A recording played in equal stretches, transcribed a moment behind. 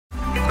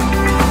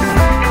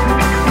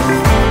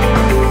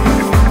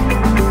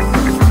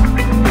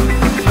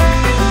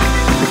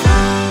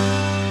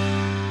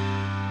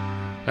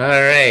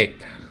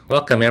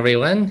Welcome,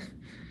 everyone.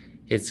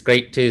 It's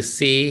great to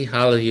see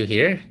all of you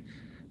here.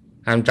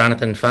 I'm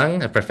Jonathan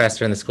Fung, a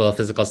professor in the School of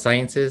Physical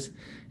Sciences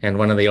and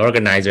one of the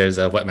organizers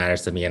of What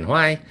Matters to Me and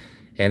Why.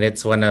 And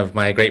it's one of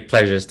my great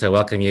pleasures to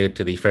welcome you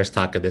to the first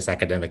talk of this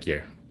academic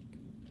year.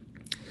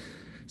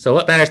 So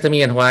What Matters to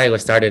Me and Why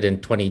was started in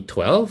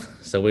 2012.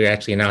 So we're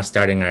actually now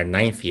starting our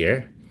 9th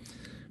year.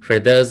 For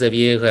those of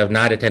you who have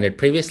not attended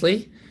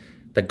previously,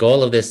 the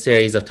goal of this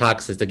series of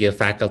talks is to give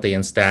faculty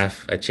and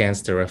staff a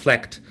chance to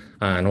reflect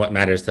on what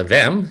matters to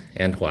them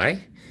and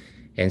why,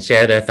 and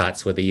share their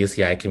thoughts with the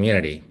UCI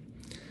community.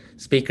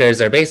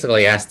 Speakers are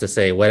basically asked to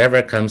say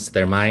whatever comes to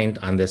their mind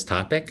on this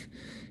topic,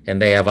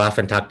 and they have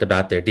often talked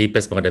about their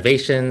deepest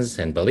motivations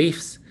and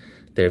beliefs,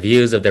 their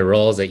views of their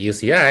roles at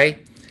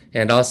UCI,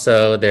 and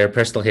also their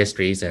personal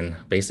histories and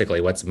basically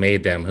what's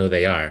made them who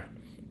they are.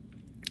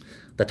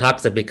 The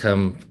talks have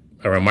become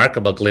a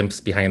remarkable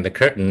glimpse behind the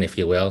curtain, if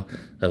you will,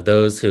 of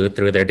those who,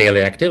 through their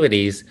daily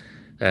activities,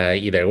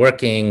 either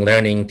working,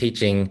 learning,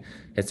 teaching,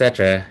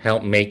 etc.,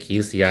 help make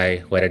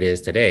UCI what it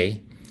is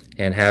today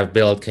and have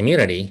built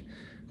community,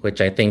 which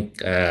I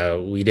think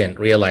we didn't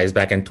realize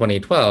back in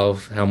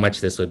 2012 how much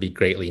this would be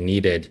greatly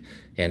needed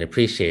and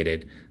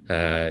appreciated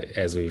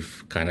as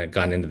we've kind of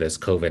gone into this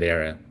COVID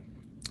era.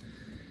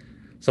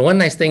 So one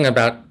nice thing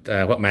about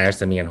What Matters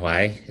to Me and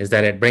Why is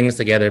that it brings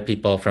together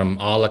people from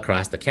all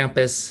across the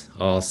campus,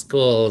 all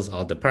schools,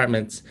 all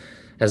departments,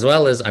 as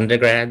well as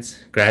undergrads,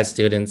 grad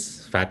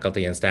students,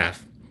 faculty, and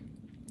staff.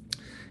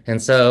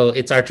 And so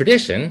it's our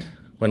tradition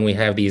when we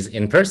have these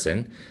in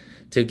person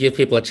to give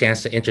people a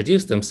chance to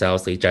introduce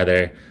themselves to each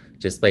other,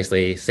 just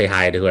basically say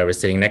hi to whoever's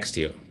sitting next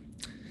to you.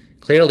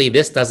 Clearly,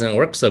 this doesn't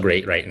work so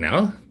great right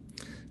now,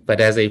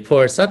 but as a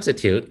poor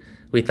substitute,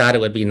 we thought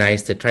it would be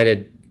nice to try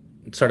to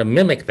sort of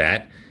mimic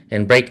that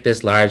and break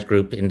this large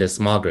group into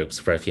small groups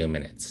for a few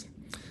minutes.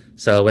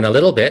 So in a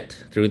little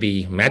bit, through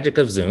the magic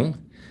of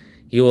Zoom,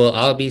 you will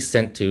all be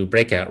sent to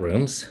breakout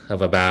rooms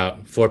of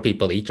about 4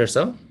 people each or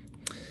so.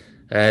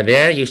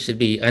 There you should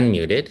be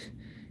unmuted,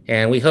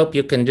 and we hope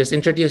you can just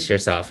introduce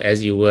yourself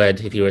as you would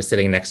if you were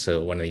sitting next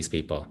to one of these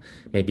people.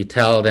 Maybe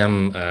tell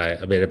them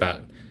a bit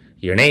about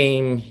your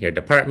name, your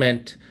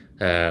department,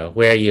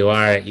 where you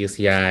are at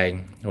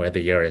UCI, whether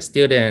you're a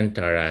student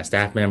or a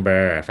staff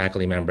member or a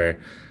faculty member,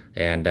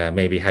 and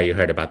maybe how you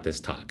heard about this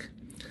talk.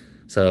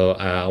 So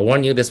I'll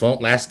warn you, this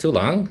won't last too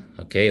long,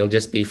 okay? It'll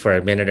just be for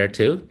a minute or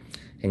two,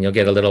 and you'll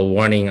get a little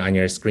warning on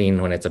your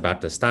screen when it's about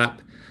to stop.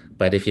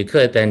 But if you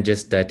could, then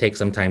just take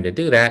some time to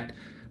do that,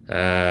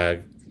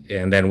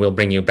 and then we'll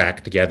bring you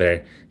back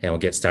together and we'll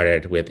get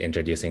started with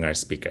introducing our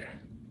speaker.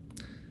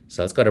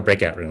 So let's go to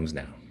breakout rooms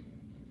now.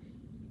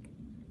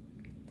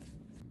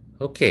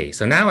 Okay,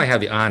 so now I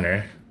have the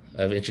honor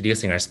of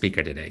introducing our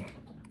speaker today.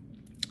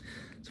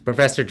 So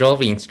Professor Joel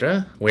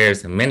Veenstra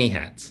wears many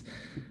hats,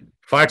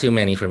 far too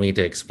many for me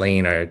to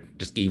explain or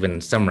just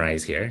even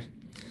summarize here.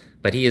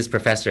 But he is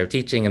professor of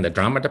teaching in the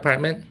drama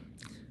department,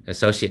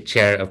 associate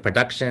chair of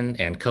production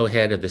and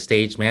co-head of the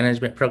stage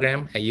management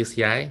program at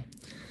UCI,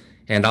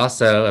 and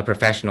also a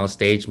professional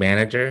stage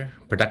manager,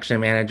 production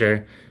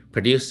manager,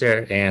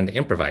 producer, and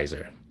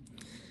improviser.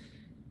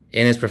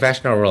 In his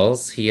professional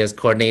roles, he has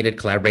coordinated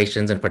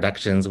collaborations and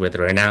productions with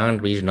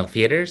renowned regional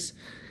theaters,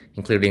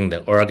 including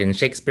the Oregon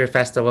Shakespeare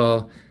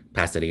Festival,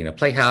 Pasadena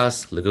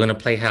Playhouse, Laguna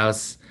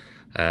Playhouse,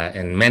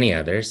 and many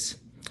others.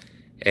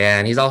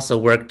 And he's also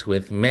worked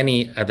with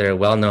many other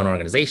well-known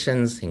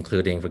organizations,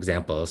 including, for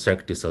example,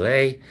 Cirque du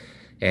Soleil,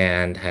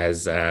 and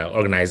has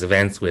organized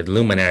events with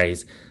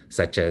luminaries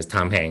such as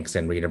Tom Hanks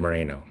and Rita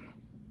Moreno.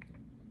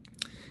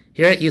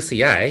 Here at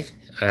UCI,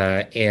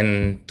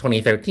 in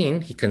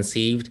 2013, he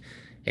conceived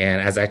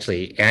and has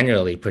actually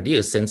annually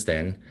produced since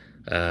then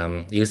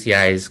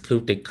UCI's Coup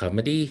de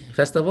Comedy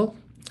Festival,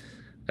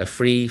 a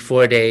free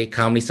 4-day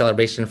comedy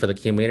celebration for the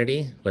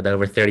community with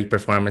over 30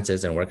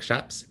 performances and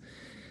workshops.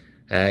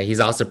 He's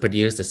also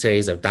produced a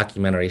series of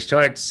documentary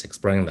shorts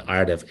exploring the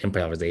art of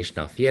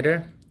improvisational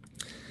theater.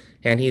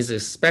 And he's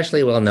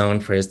especially well known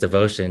for his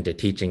devotion to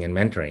teaching and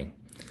mentoring.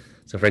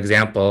 So for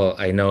example,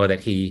 I know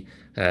that he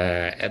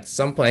at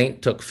some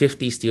point took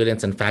 50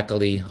 students and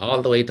faculty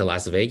all the way to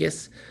Las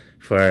Vegas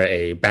for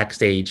a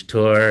backstage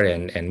tour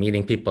and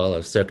meeting people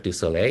of Cirque du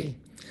Soleil.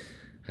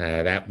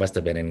 That must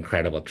have been an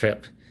incredible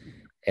trip.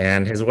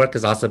 And his work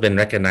has also been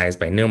recognized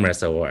by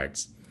numerous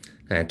awards.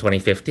 In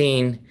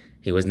 2015,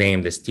 he was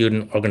named the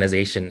Student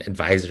Organization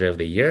Advisor of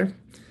the Year,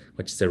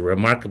 which is a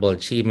remarkable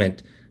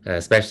achievement,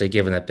 especially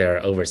given that there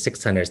are over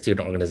 600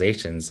 student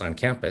organizations on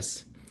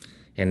campus.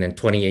 And in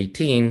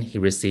 2018, he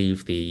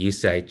received the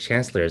UCI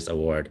Chancellor's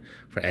Award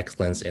for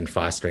Excellence in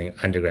Fostering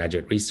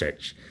Undergraduate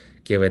Research,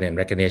 given in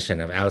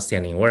recognition of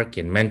outstanding work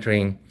in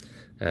mentoring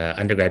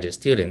undergraduate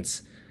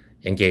students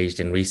engaged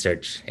in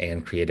research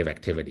and creative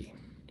activity.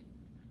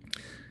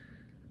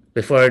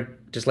 Before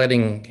just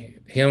letting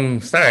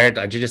him start,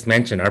 I just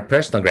mention our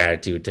personal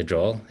gratitude to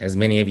Joel. As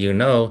many of you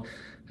know,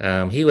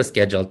 he was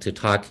scheduled to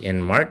talk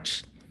in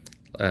March,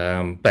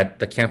 but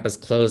the campus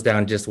closed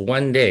down just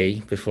one day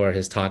before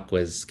his talk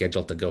was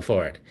scheduled to go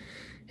forward.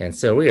 And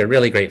so we are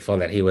really grateful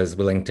that he was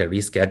willing to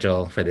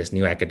reschedule for this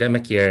new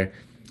academic year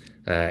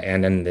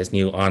and in this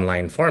new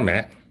online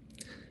format.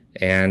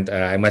 And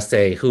I must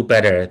say, who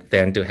better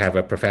than to have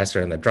a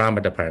professor in the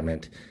drama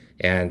department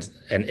and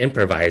an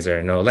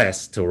improviser, no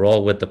less, to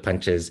roll with the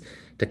punches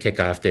to kick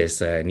off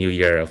this new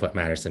year of What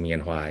Matters to Me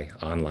and Why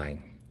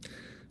online.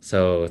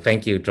 So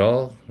thank you,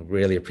 Joel.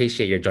 Really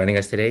appreciate your joining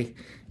us today,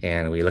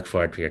 and we look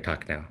forward to your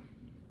talk now.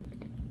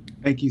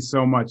 Thank you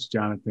so much,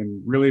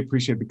 Jonathan. Really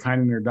appreciate the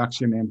kind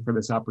introduction and for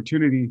this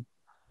opportunity,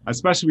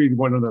 especially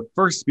one of the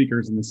first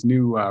speakers in this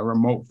new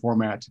remote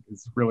format.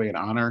 Is really an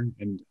honor,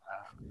 and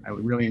I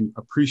would really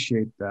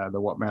appreciate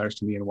the What Matters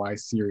to Me and Why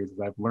series,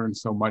 as I've learned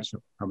so much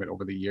from it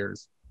over the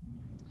years.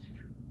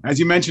 As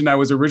you mentioned, I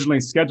was originally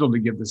scheduled to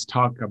give this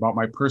talk about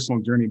my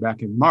personal journey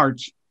back in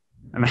March.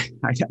 And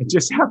I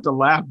just have to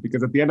laugh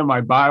because at the end of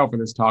my bio for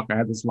this talk, I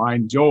had this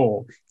line,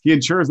 Joel, he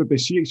ensures that the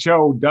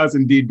show does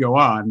indeed go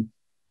on.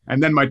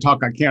 And then my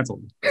talk got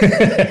canceled.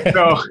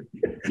 So,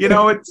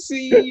 it's,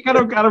 you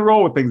gotta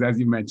roll with things, as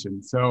you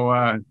mentioned.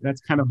 So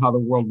that's kind of how the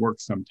world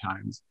works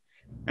sometimes.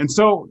 And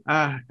so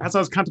as I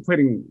was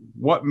contemplating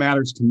what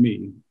matters to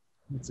me,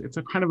 it's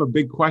a kind of a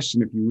big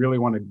question if you really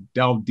want to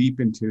delve deep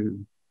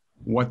into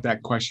what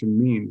that question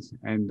means.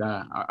 And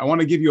I want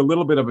to give you a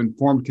little bit of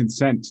informed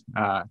consent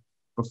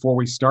before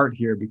we start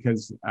here,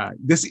 because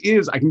this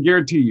is, I can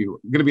guarantee you,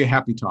 going to be a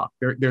happy talk.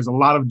 There's a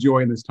lot of joy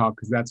in this talk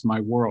because that's my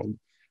world.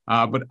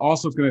 But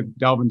also it's going to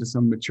delve into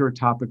some mature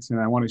topics. And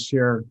I want to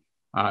share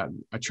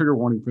a trigger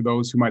warning for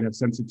those who might have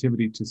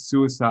sensitivity to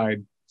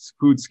suicide,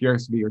 food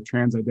scarcity, or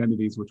trans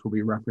identities, which will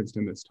be referenced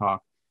in this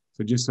talk.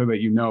 So just so that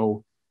you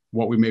know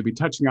what we may be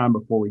touching on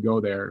before we go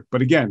there.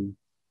 But again,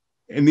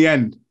 in the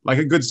end, like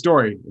a good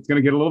story, it's going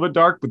to get a little bit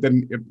dark, but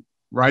then it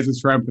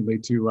rises triumphantly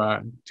to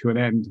an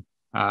end.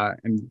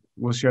 And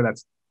we'll share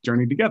that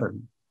journey together.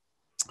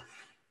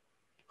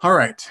 All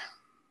right,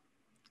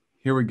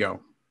 here we go.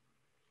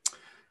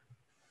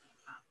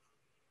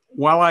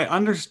 While I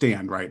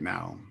understand right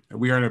now that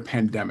we are in a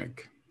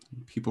pandemic,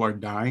 people are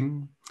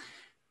dying,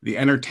 the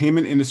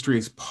entertainment industry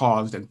is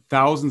paused and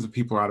thousands of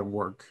people are out of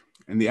work,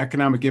 and the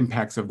economic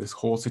impacts of this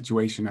whole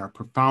situation are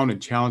profound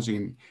and challenging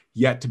and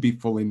yet to be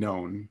fully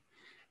known.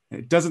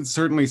 It doesn't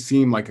certainly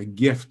seem like a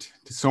gift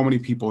to so many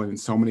people and in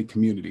so many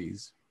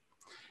communities.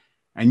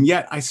 And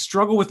yet I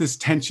struggle with this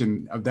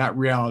tension of that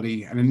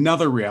reality and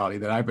another reality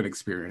that I've been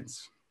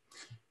experiencing.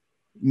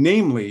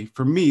 Namely,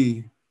 for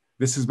me,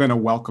 this has been a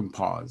welcome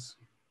pause.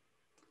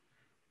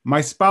 My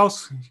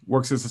spouse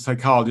works as a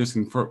psychologist,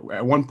 and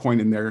at one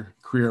point in their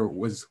career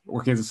was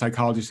working as a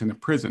psychologist in a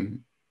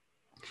prison.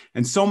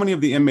 And so many of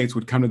the inmates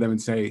would come to them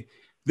and say,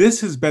 this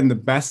has been the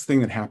best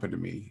thing that happened to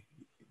me.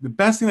 The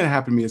best thing that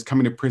happened to me is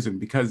coming to prison,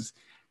 because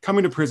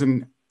coming to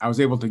prison, I was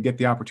able to get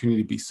the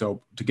opportunity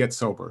to get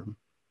sober.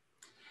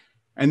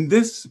 And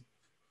this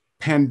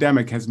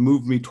pandemic has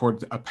moved me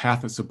toward a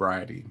path of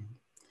sobriety.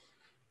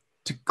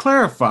 To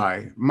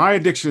clarify, my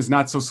addiction is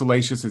not so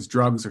salacious as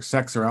drugs or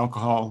sex or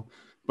alcohol,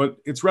 but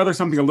it's rather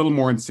something a little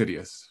more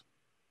insidious: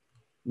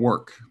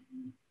 work.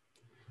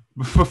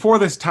 Before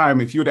this time,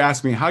 if you had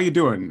asked me, how you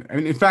doing?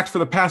 And in fact, for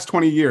the past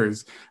 20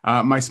 years,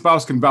 my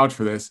spouse can vouch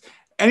for this.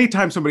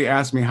 Anytime somebody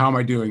asked me, how am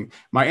I doing?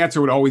 My answer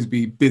would always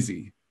be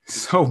busy,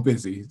 so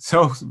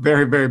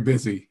very, very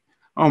busy.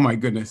 Oh my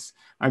goodness,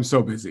 I'm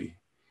so busy.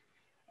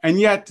 And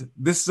yet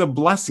this is a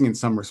blessing in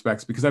some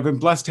respects, because I've been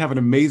blessed to have an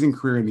amazing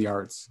career in the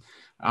arts.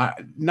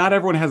 Not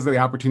everyone has the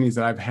opportunities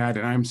that I've had,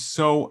 and I'm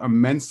so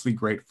immensely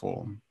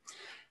grateful.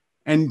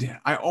 And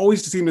I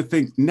always seem to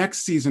think next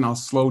season I'll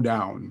slow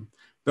down.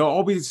 There'll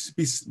always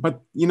be,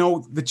 but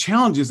the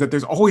challenge is that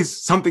there's always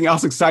something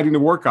else exciting to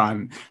work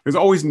on. There's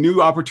always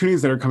new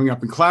opportunities that are coming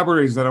up and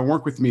collaborators that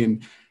work with me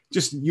and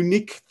just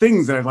unique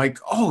things that are like,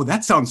 oh,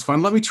 that sounds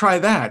fun. Let me try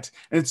that.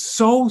 And it's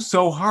so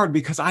hard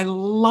because I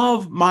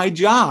love my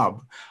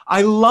job.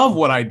 I love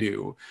what I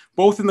do,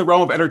 both in the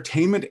realm of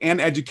entertainment and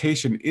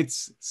education.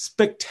 It's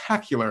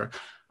spectacular.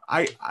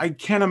 I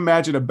can't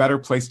imagine a better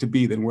place to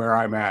be than where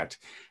I'm at.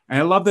 And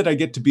I love that I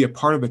get to be a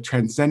part of the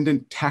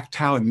transcendent,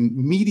 tactile, and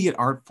immediate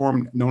art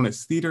form known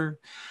as theater.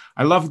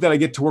 I love that I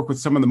get to work with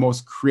some of the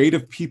most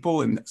creative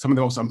people in some of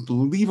the most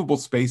unbelievable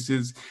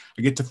spaces.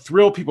 I get to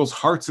thrill people's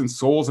hearts and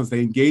souls as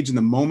they engage in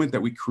the moment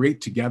that we create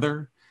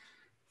together.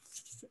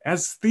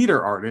 As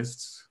theater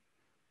artists,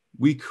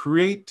 we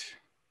create,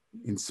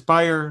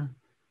 inspire,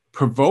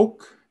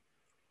 provoke,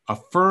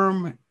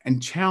 affirm,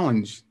 and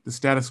challenge the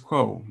status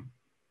quo.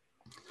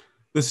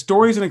 The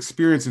stories and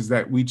experiences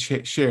that we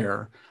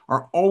share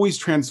are always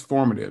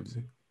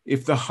transformative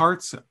if the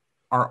hearts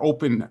are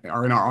open,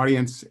 are in our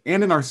audience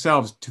and in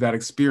ourselves to that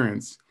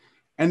experience,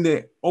 and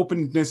the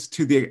openness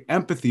to the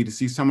empathy to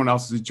see someone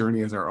else's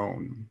journey as our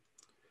own.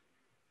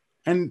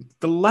 And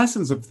the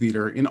lessons of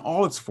theater in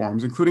all its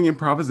forms, including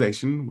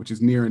improvisation, which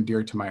is near and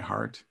dear to my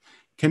heart,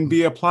 can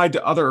be applied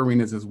to other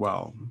arenas as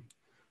well.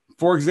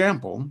 For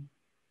example,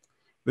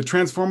 the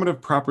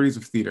transformative properties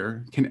of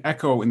theater can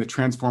echo in the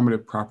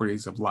transformative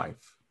properties of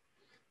life.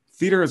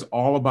 Theater is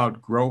all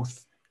about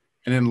growth,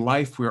 and in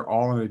life, we're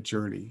all on a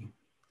journey.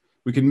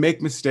 We can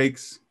make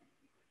mistakes,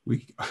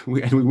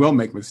 And we will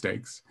make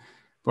mistakes,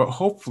 but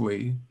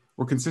hopefully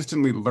we're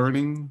consistently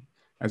learning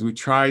as we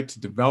try to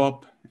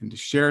develop and to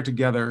share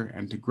together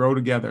and to grow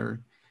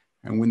together.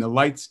 And when the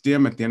lights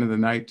dim at the end of the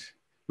night,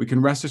 we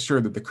can rest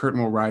assured that the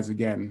curtain will rise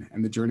again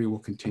and the journey will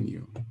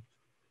continue.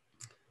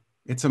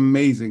 It's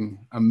amazing,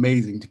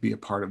 amazing to be a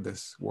part of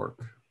this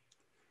work.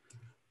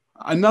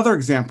 Another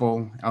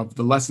example of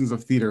the lessons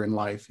of theater in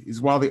life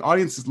is while the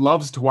audience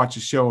loves to watch a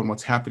show and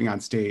what's happening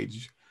on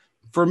stage,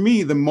 for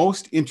me, the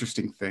most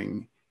interesting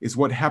thing is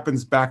what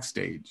happens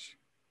backstage.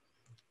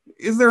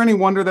 Is there any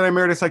wonder that I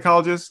married a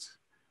psychologist?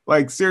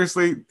 Like,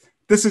 seriously,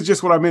 this is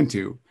just what I'm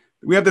into.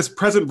 We have this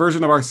present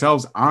version of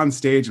ourselves on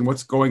stage and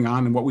what's going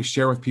on and what we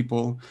share with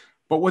people.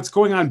 But what's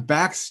going on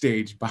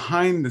backstage,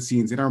 behind the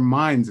scenes, in our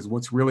minds is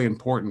what's really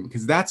important,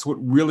 because that's what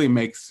really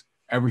makes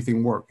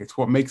everything work. It's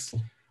what makes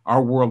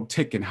our world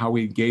tick and how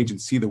we engage and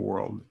see the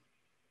world.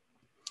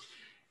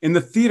 In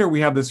the theater,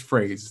 we have this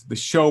phrase, the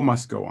show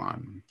must go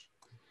on.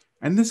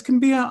 And this can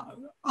be an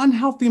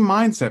unhealthy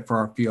mindset for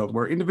our field,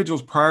 where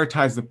individuals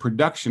prioritize the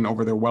production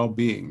over their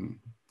well-being.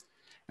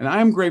 And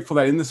I am grateful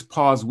that in this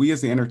pause, we as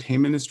the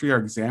entertainment industry are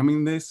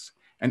examining this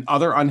and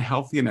other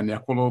unhealthy and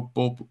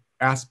inequitable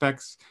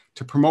aspects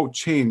to promote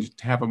change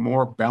to have a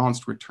more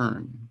balanced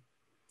return.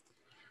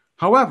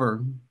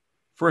 However,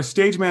 for a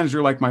stage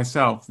manager like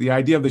myself, the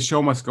idea of the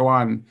show must go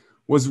on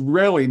was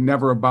really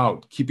never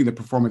about keeping the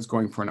performance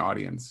going for an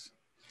audience.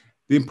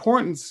 The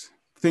important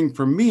thing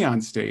for me on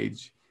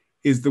stage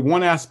is the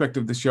one aspect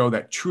of the show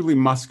that truly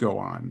must go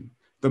on,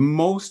 the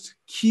most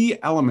key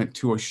element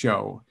to a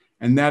show,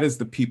 and that is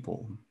the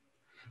people.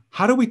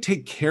 How do we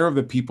take care of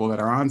the people that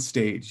are on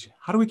stage?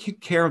 How do we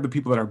take care of the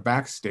people that are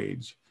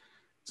backstage?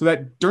 So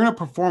that during a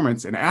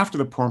performance and after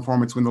the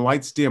performance, when the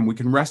lights dim, we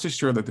can rest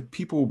assured that the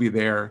people will be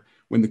there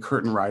when the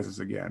curtain rises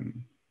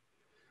again.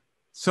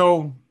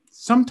 So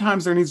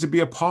sometimes there needs to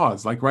be a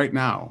pause, like right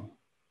now.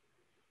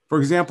 For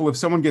example, if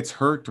someone gets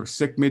hurt or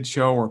sick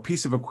mid-show or a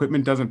piece of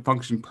equipment doesn't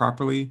function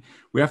properly,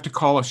 we have to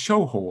call a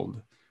show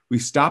hold. We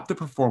stop the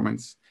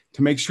performance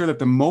to make sure that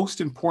the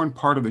most important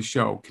part of the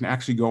show can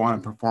actually go on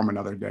and perform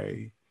another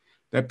day,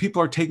 that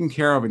people are taken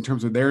care of in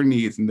terms of their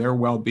needs and their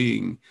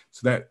well-being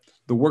so that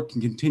the work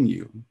can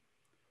continue.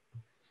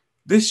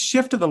 This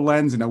shift of the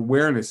lens and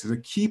awareness is a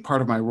key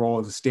part of my role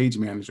as a stage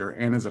manager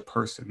and as a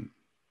person.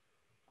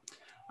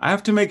 I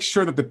have to make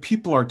sure that the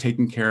people are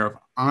taken care of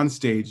on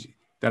stage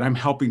that I'm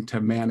helping to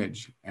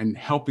manage and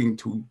helping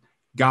to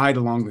guide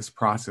along this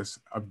process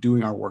of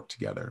doing our work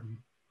together.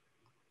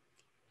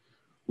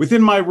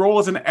 Within my role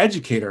as an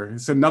educator,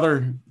 it's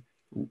another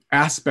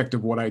aspect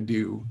of what I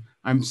do.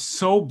 I'm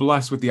so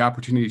blessed with the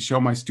opportunity to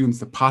show my students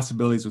the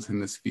possibilities within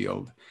this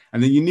field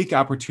and the unique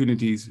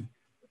opportunities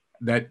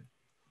that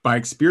by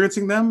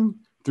experiencing them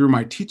through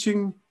my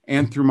teaching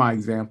and through my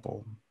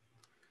example.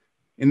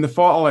 In the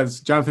fall, as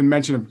Jonathan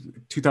mentioned,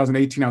 of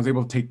 2018, I was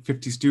able to take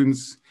 50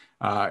 students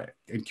and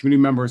community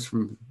members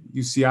from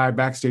UCI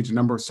backstage a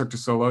number of Cirque du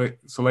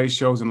Soleil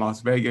shows in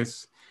Las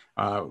Vegas,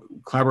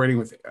 collaborating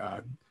with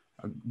a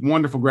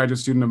wonderful graduate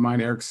student of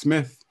mine, Eric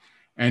Smith.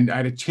 And I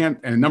had a chance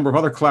and a number of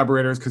other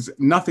collaborators, because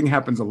nothing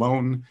happens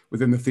alone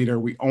within the theater.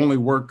 We only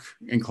work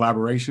in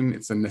collaboration.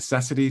 It's a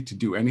necessity to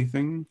do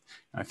anything.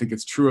 I think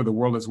it's true of the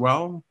world as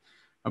well.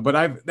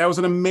 But that was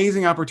an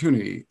amazing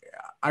opportunity.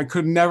 I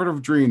could never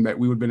have dreamed that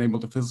we would have been able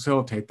to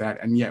facilitate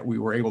that, and yet we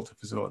were able to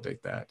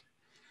facilitate that.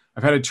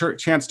 I've had a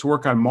chance to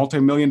work on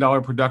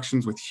multi-million-dollar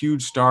productions with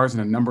huge stars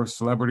and a number of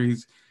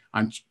celebrities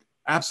on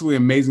absolutely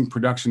amazing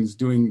productions,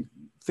 doing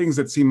things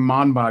that seem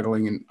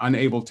mind-boggling and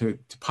unable to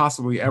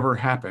possibly ever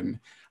happen.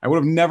 I would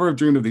have never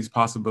dreamed of these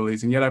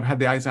possibilities, and yet I've had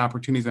these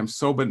opportunities.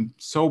 Been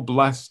so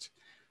blessed,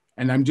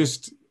 and I'm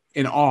just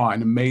in awe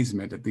and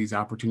amazement at these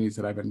opportunities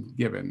that I've been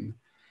given,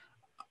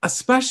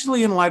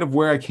 especially in light of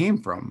where I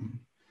came from.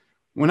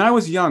 When I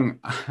was young,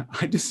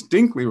 I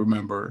distinctly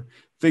remember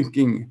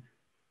thinking,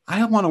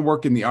 I want to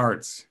work in the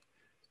arts,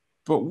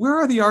 but where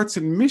are the arts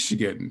in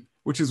Michigan,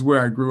 which is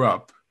where I grew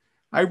up?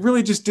 I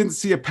really just didn't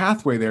see a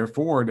pathway there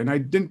forward. And I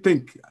didn't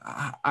think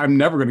I'm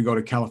never going to go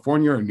to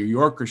California or New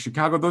York or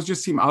Chicago. Those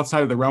just seem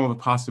outside of the realm of the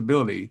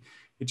possibility.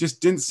 It just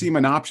didn't seem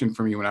an option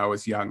for me when I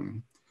was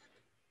young.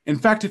 In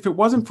fact, if it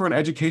wasn't for an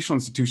educational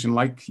institution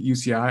like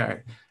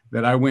UCI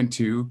that I went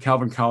to,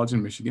 Calvin College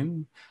in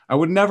Michigan, I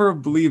would never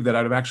have believed that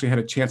I'd have actually had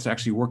a chance to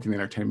actually work in the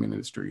entertainment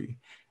industry.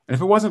 And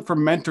if it wasn't for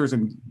mentors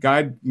and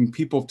guiding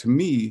people to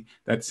me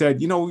that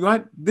said, you know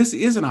what, this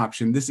is an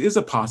option, this is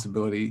a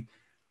possibility,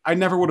 I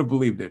never would have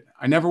believed it.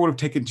 I never would have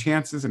taken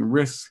chances and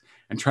risks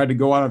and tried to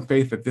go out on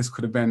faith that this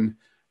could have been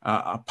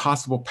a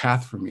possible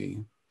path for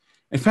me.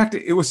 In fact,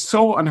 it was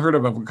so unheard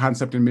of a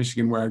concept in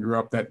Michigan where I grew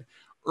up that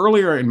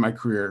earlier in my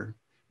career,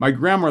 my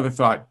grandmother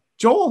thought,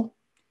 Joel,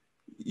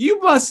 you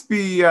must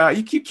be,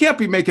 you can't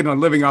be making a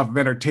living off of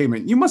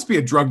entertainment. You must be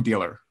a drug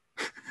dealer.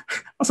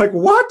 I was like,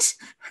 what?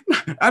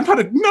 I'm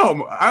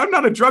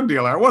not a drug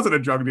dealer. I wasn't a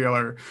drug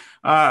dealer.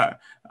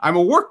 I'm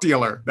a work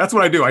dealer. That's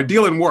what I do. I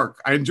deal in work.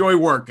 I enjoy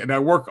work, and I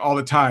work all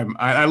the time.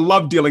 I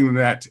love dealing with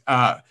that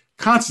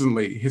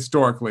constantly,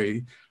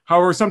 historically.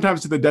 However,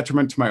 sometimes to the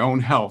detriment to my own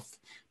health,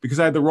 because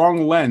I had the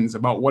wrong lens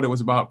about what it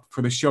was about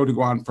for the show to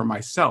go on for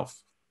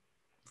myself.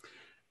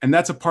 And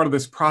that's a part of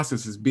this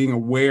process, is being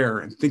aware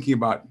and thinking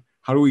about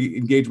how do we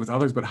engage with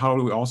others, but how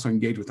do we also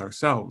engage with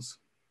ourselves?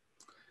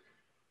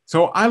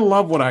 So I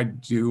love what I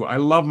do. I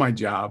love my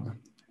job.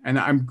 And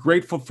I'm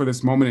grateful for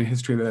this moment in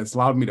history that has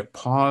allowed me to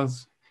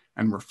pause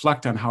and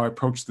reflect on how I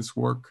approach this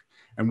work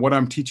and what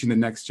I'm teaching the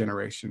next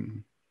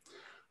generation.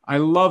 I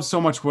love so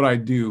much what I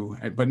do,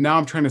 but now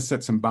I'm trying to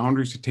set some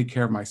boundaries to take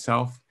care of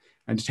myself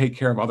and to take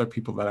care of other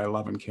people that I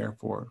love and care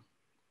for.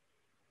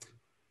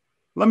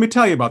 Let me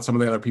tell you about some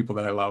of the other people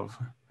that I love.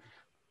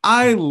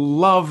 I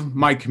love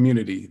my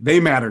community. They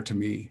matter to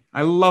me.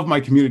 I love my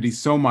community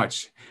so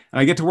much. And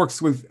I get to work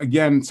with,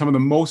 again, some of the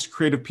most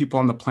creative people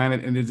on the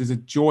planet, and it is a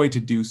joy to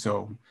do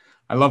so.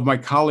 I love my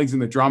colleagues in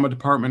the drama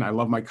department. I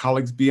love my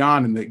colleagues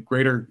beyond in the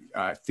greater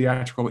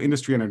theatrical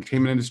industry and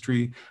entertainment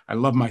industry. I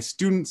love my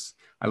students.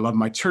 I love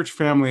my church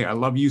family. I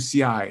love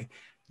UCI.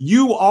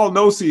 You all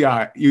know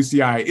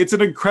UCI. It's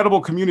an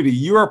incredible community.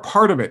 You are a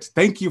part of it.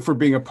 Thank you for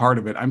being a part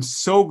of it. I'm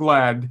so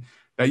glad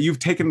that you've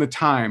taken the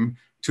time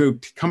to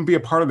come be a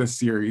part of this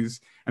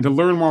series and to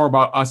learn more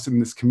about us in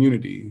this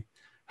community.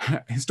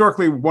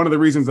 Historically, one of the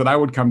reasons that I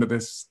would come to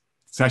this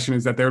session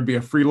is that there would be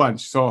a free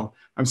lunch. So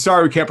I'm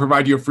sorry we can't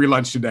provide you a free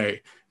lunch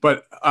today,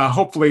 but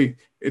hopefully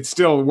it's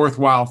still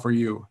worthwhile for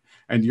you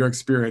and your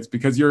experience,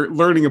 because you're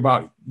learning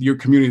about your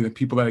community, the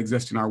people that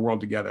exist in our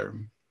world together.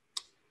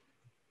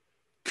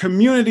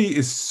 Community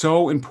is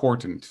so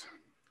important.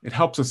 It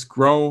helps us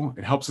grow.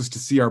 It helps us to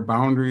see our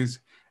boundaries.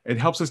 It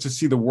helps us to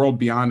see the world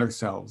beyond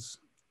ourselves.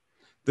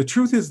 The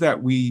truth is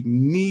that we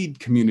need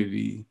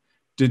community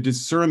to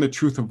discern the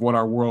truth of what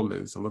our world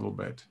is a little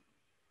bit.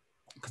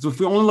 Because if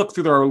we only look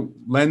through our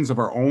lens of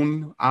our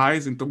own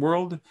eyes into the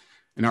world,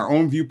 in our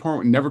own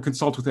viewpoint, and never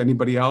consult with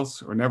anybody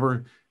else, or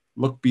never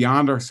look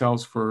beyond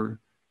ourselves for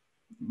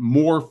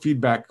more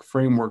feedback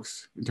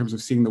frameworks in terms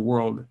of seeing the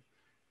world,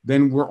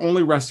 then we're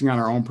only resting on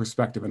our own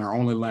perspective and our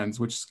only lens,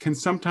 which can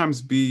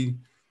sometimes be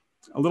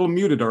a little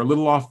muted or a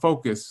little off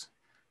focus.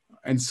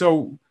 And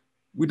so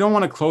we don't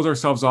want to close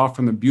ourselves off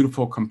from the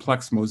beautiful,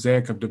 complex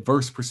mosaic of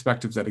diverse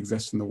perspectives that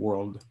exist in the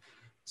world.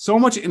 So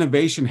much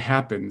innovation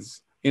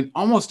happens in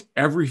almost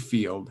every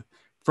field,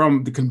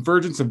 from the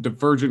convergence of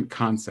divergent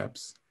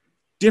concepts,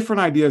 different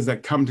ideas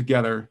that come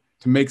together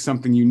to make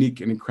something unique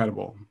and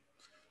incredible.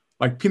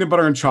 Like peanut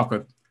butter and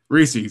chocolate,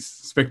 Reese's,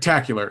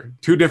 spectacular,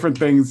 two different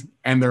things,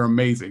 and they're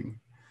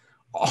amazing.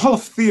 All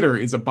of theater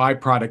is a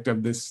byproduct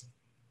of this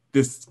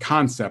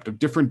concept of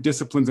different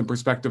disciplines and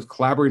perspectives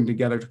collaborating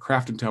together to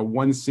craft into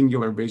one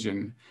singular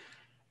vision.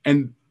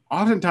 And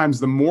oftentimes,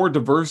 the more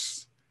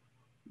diverse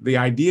the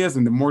ideas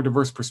and the more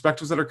diverse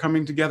perspectives that are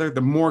coming together,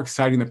 the more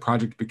exciting the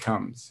project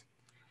becomes.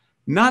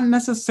 Not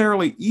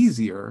necessarily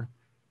easier,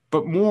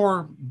 but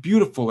more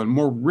beautiful and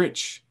more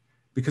rich,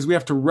 because we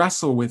have to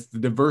wrestle with the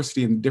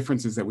diversity and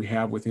differences that we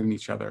have within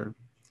each other.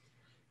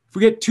 If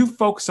we get too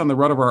focused on the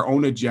rut of our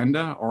own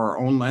agenda or our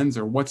own lens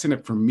or what's in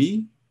it for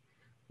me,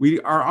 we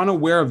are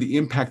unaware of the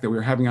impact that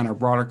we're having on our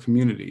broader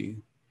community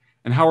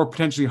and how we're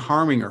potentially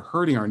harming or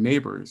hurting our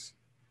neighbors.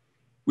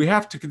 We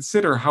have to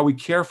consider how we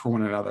care for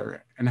one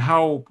another and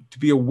how to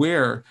be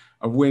aware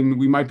of when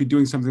we might be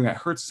doing something that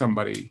hurts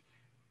somebody.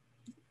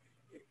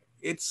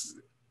 It's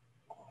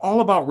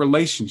all about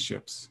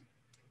relationships.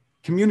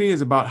 Community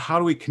is about how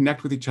do we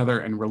connect with each other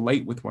and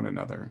relate with one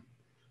another.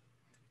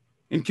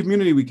 In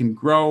community, we can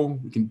grow,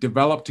 we can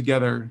develop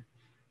together.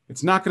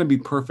 It's not going to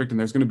be perfect, and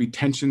there's going to be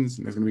tensions,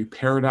 and there's going to be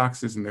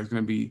paradoxes, and there's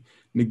going to be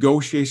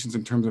negotiations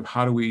in terms of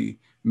how do we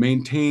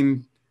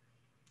maintain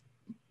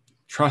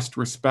trust,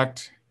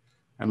 respect,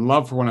 and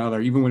love for one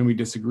another, even when we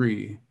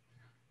disagree.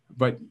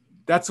 But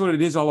that's what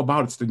it is all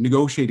about. It's the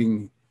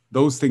negotiating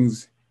those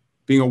things,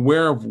 being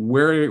aware of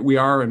where we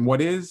are and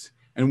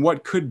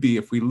what could be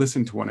if we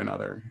listen to one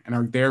another and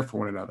are there for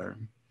one another.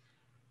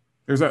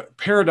 There's a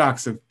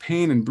paradox of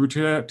pain and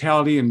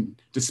brutality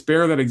and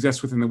despair that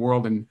exists within the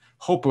world, and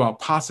hope about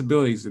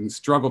possibilities and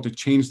struggle to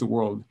change the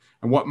world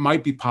and what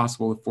might be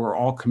possible if we're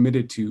all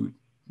committed to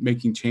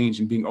making change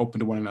and being open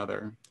to one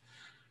another.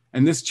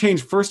 And this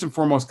change, first and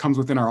foremost, comes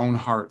within our own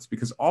hearts,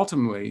 because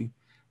ultimately,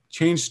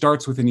 change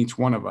starts within each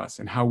one of us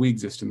and how we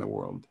exist in the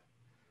world.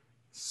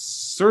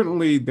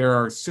 Certainly, there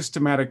are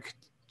systematic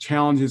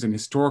challenges and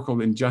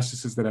historical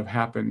injustices that have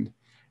happened,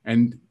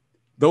 and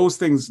those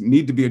things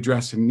need to be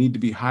addressed and need to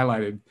be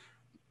highlighted.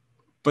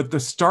 But the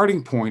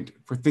starting point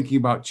for thinking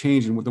about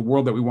change and what the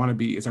world that we want to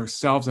be is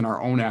ourselves and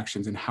our own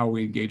actions and how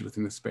we engage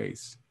within the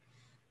space.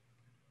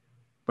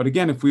 But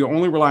again, if we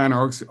only rely on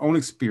our own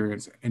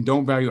experience and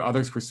don't value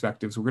others'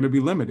 perspectives, we're going to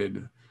be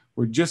limited.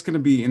 We're just going to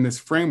be in this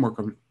framework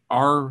of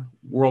our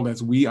world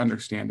as we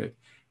understand it,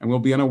 and we'll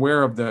be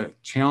unaware of the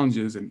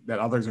challenges that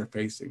others are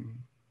facing.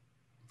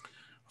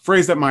 A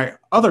phrase that my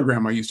other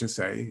grandma used to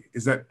say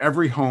is that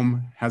every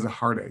home has a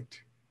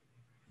heartache.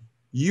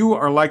 You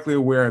are likely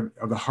aware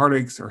of the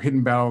heartaches or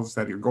hidden battles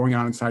that are going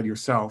on inside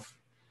yourself,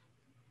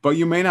 but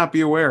you may not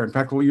be aware. In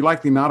fact, you're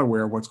likely not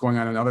aware of what's going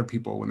on in other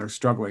people when they're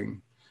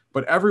struggling.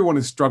 But everyone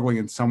is struggling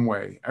in some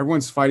way.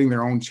 Everyone's fighting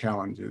their own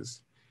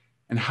challenges.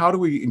 And how do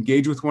we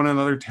engage with one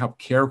another to help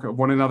care of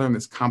one another in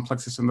this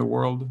complex system of the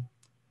world?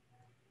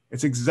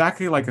 It's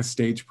exactly like a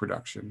stage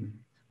production.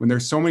 When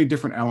there's so many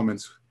different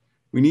elements,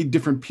 we need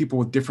different people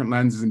with different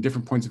lenses and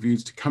different points of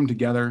views to come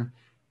together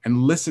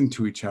and listen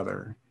to each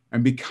other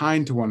and be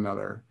kind to one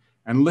another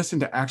and listen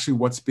to actually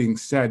what's being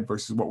said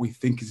versus what we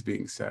think is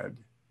being said.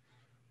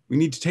 We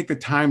need to take the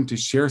time to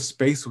share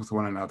space with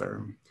one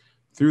another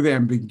through the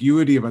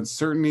ambiguity of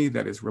uncertainty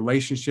that is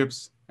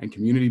relationships and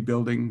community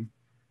building,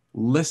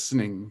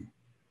 listening,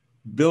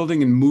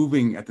 building and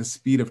moving at the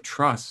speed of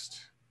trust.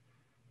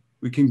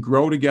 We can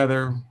grow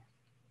together,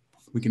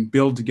 we can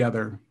build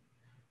together,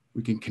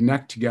 we can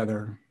connect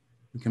together,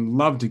 we can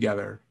love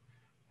together,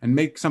 and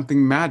make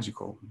something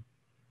magical,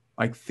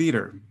 like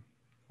theater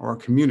or a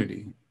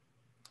community.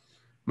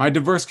 My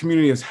diverse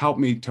community has helped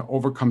me to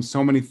overcome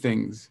so many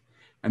things,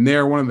 and they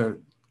are one of the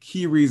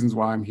key reasons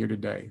why I'm here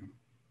today.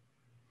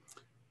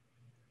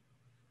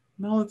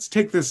 Now let's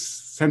take this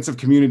sense of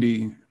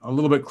community a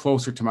little bit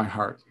closer to my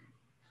heart,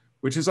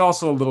 which is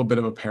also a little bit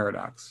of a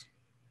paradox.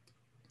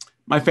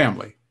 My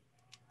family.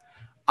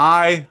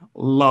 I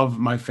love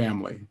my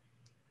family.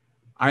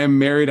 I am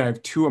married. I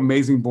have 2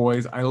 amazing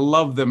boys. I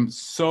love them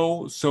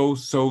so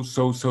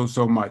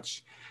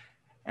much.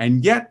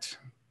 And yet,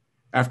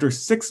 after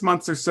 6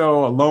 months or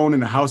so alone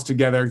in a house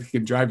together, it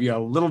can drive you a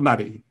little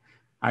nutty.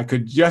 I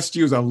could just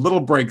use a little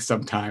break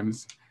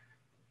sometimes.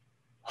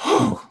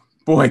 Oh,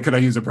 boy, could I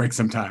use a break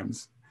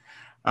sometimes.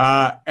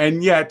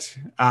 And yet,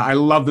 I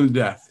love them to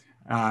death.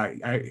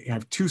 I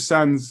have 2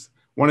 sons.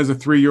 One is a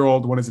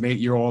 3-year-old, one is an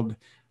 8-year-old.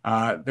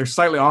 They're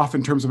slightly off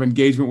in terms of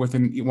engagement with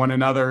one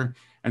another.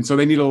 And so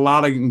they need a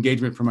lot of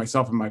engagement from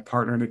myself and my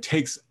partner. And it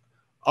takes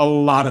a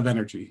lot of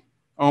energy.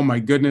 Oh my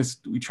goodness.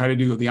 We try to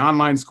do the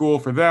online school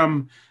for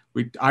them.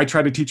 I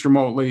try to teach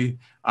remotely.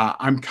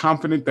 I'm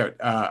confident that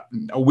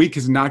a week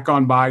has not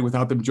gone by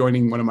without them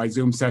joining one of my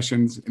Zoom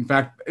sessions. In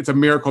fact, it's a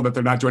miracle that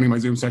they're not joining my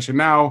Zoom session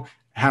now,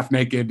 half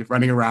naked,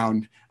 running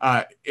around.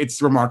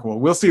 It's remarkable.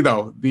 We'll see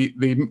though.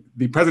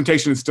 The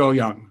presentation is still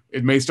young.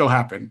 It may still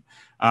happen.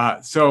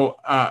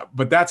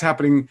 But that's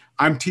happening.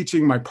 I'm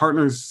teaching, my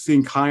partner's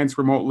seeing clients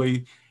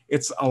remotely.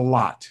 It's a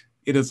lot.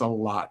 It is a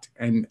lot.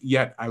 And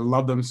yet I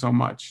love them so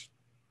much.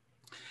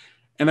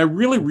 And I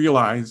really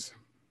realize,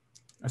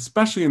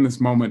 especially in this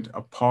moment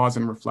of pause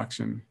and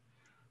reflection,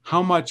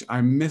 how much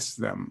I miss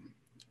them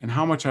and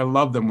how much I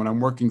love them when I'm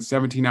working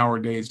 17-hour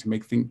days to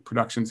make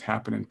productions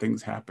happen and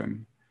things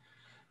happen.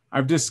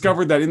 I've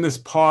discovered that in this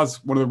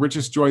pause, one of the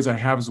richest joys I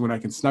have is when I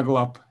can snuggle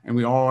up and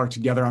we all are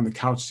together on the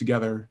couch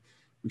together.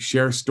 We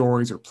share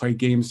stories or play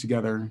games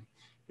together.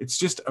 It's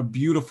just a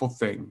beautiful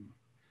thing.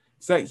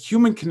 It's that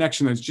human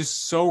connection that's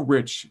just so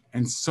rich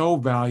and so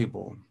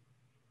valuable.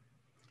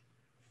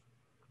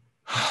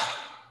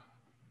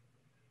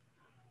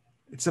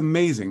 It's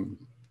amazing,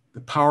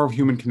 the power of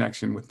human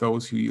connection with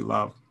those who you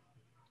love.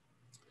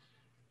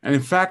 And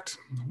in fact,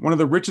 one of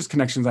the richest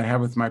connections I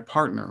have with my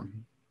partner,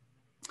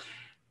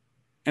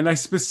 and I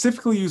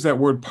specifically use that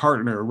word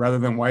partner rather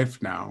than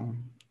wife now,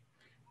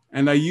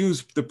 and I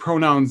use the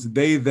pronouns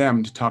they,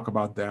 them to talk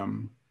about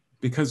them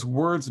because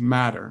words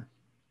matter.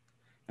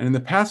 And in the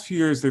past few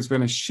years, there's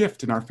been a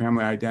shift in our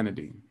family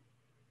identity.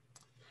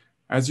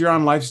 As you're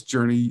on life's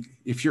journey,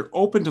 if you're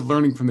open to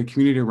learning from the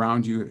community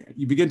around you,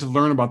 you begin to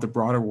learn about the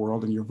broader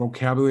world and your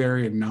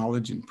vocabulary and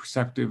knowledge and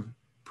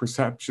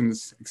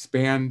perceptions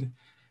expand,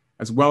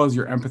 as well as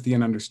your empathy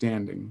and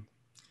understanding.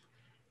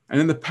 And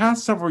in the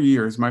past several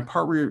years, my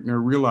partner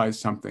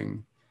realized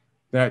something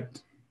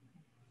that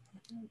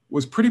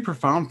was pretty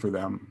profound for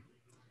them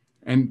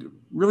and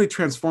really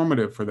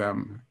transformative for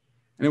them.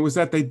 And it was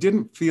that they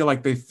didn't feel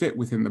like they fit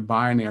within the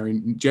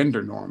binary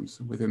gender norms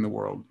within the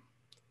world.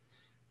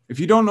 If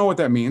you don't know what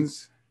that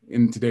means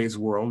in today's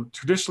world,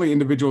 traditionally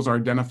individuals are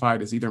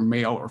identified as either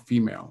male or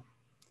female.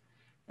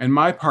 And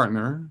my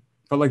partner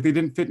felt like they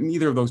didn't fit in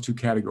either of those 2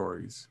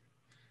 categories.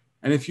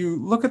 And if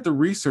you look at the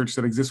research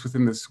that exists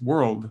within this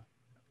world,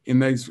 in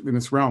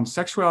this realm,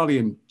 sexuality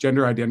and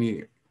gender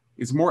identity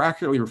is more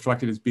accurately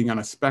reflected as being on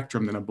a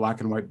spectrum than a black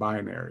and white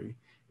binary.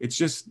 It's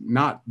just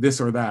not this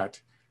or that.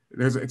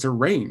 It's a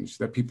range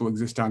that people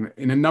exist on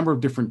in a number of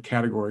different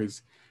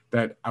categories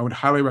that I would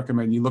highly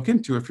recommend you look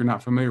into if you're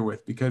not familiar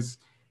with, because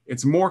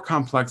it's more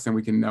complex than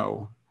we can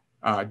know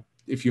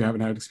if you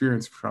haven't had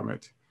experience from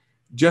it.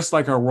 Just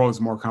like our world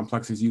is more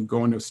complex as you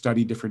go into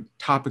study different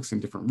topics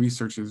and different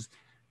researches,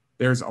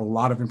 there's a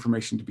lot of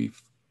information to be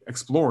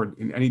explored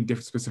in any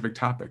specific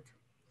topic.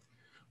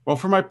 Well,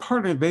 for my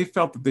partner, they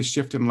felt that this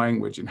shift in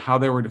language and how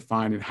they were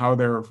defined and how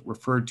they're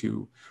referred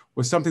to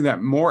was something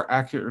that more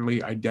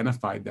accurately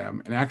identified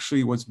them and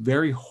actually was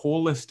very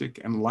holistic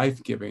and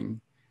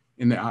life-giving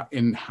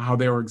in how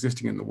they were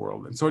existing in the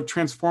world. And so it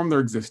transformed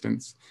their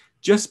existence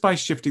just by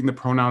shifting the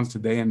pronouns to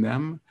they and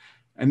them.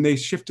 And they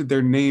shifted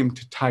their name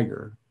to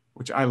Tiger,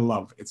 which I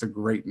love. It's a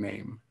great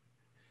name.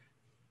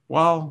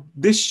 While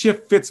this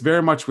shift fits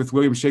very much with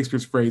William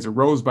Shakespeare's phrase, a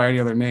rose by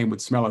any other name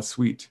would smell as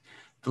sweet,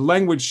 the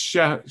language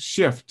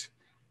shift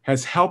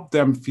has helped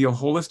them feel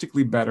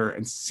holistically better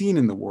and seen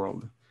in the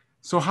world.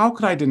 So how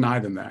could I deny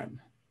them that?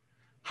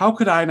 how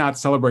could I not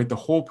celebrate the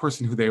whole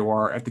person who they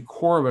were, at the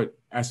core of it,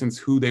 essence,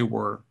 who they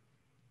were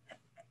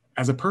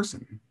as a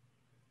person?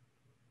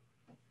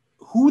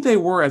 Who they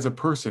were as a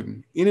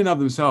person in and of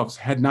themselves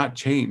had not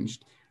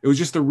changed. It was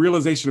just the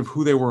realization of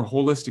who they were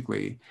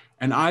holistically.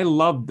 And I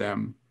loved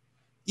them,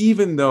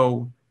 even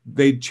though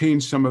they'd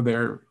changed some of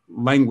their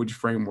language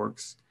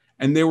frameworks.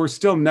 And they were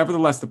still,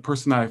 nevertheless, the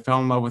person that I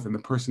fell in love with and the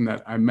person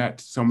that I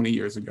met so many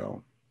years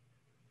ago.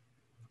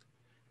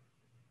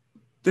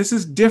 This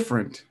is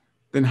different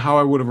than how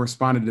I would have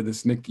responded to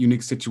this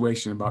unique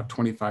situation about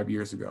 25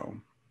 years ago.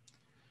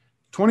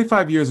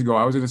 25 years ago,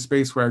 I was in a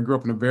space where I grew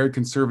up in a very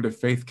conservative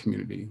faith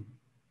community.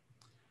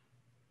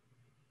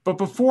 But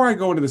before I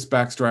go into this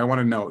backstory, I want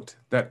to note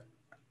that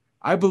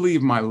I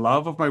believe my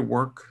love of my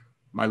work,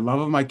 my love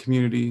of my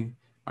community,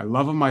 my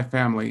love of my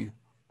family,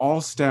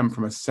 all stem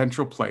from a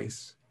central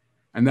place.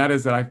 And that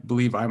is that I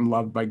believe I'm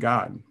loved by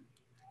God.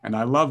 And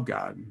I love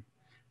God.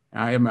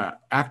 I am an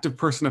active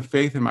person of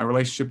faith, and my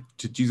relationship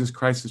to Jesus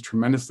Christ is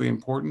tremendously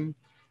important.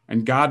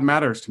 And God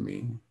matters to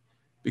me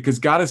because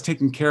God has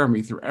taken care of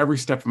me through every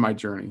step of my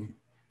journey.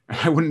 And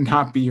I would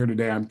not be here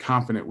today, I'm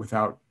confident,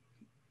 without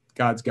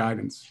God's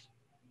guidance.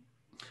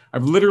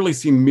 I've literally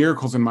seen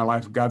miracles in my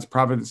life, God's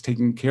providence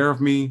taking care of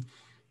me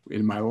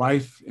in my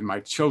life, in my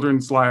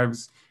children's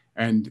lives,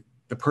 and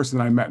the person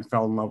that I met and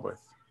fell in love with.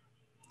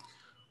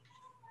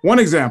 One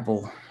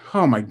example,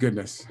 oh my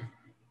goodness,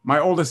 my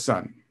oldest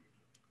son.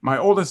 My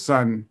oldest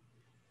son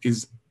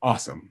is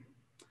awesome.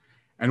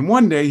 And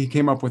one day he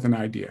came up with an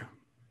idea.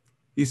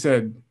 He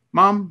said,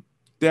 Mom,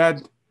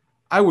 Dad,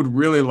 I would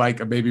really like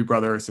a baby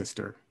brother or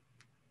sister.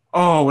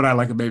 Oh, would I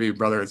like a baby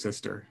brother or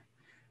sister?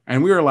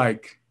 And we were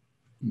like,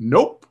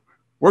 nope,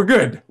 we're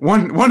good.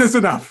 One is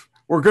enough.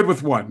 We're good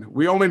with one.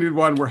 We only need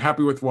one. We're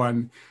happy with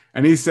one.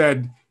 And he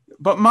said,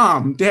 but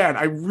Mom, Dad,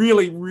 I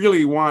really,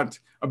 really want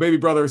a baby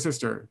brother or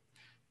sister.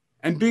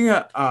 And being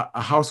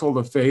a household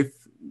of faith,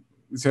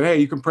 we said, hey,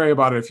 you can pray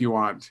about it if you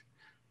want.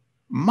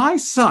 My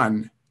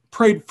son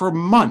prayed for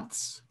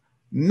months,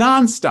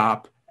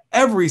 nonstop,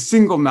 every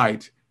single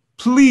night.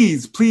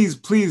 Please, please,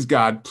 please,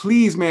 God,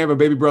 please may I have a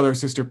baby brother or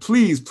sister.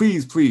 Please,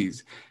 please,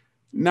 please.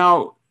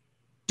 Now,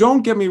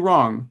 don't get me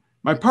wrong.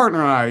 My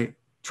partner and I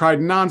tried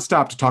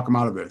nonstop to talk him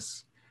out of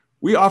this.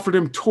 We offered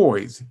him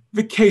toys,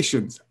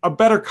 vacations, a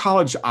better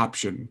college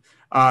option,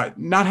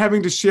 not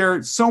having to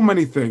share so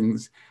many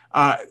things.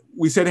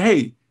 We said,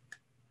 hey,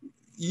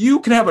 you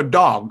can have a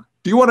dog.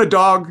 Do you want a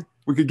dog?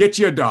 We could get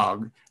you a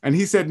dog. And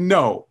he said,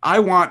 no, I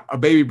want a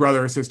baby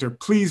brother or sister.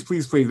 Please,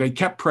 please, please. They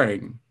kept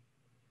praying.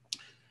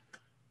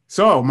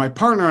 So my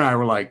partner and I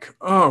were like,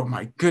 oh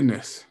my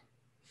goodness,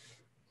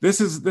 this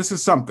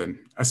is something,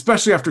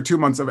 especially after 2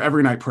 months of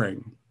every night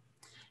praying.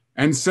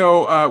 And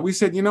so we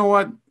said, you know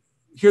what?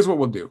 Here's what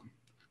we'll do.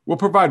 We'll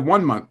provide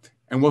 1 month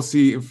and we'll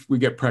see if we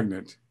get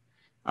pregnant.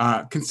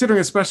 Considering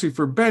especially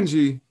for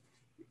Benji,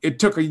 it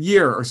took a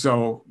year or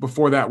so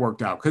before that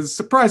worked out, because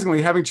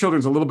surprisingly, having children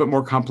is a little bit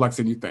more complex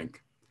than you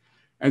think.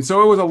 And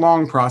so it was a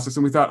long process,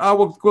 and we thought,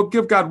 oh, we'll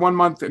give God 1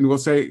 month, and we'll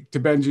say to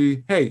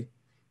Benji, hey,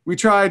 we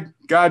tried.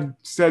 God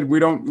said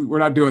we're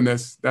not doing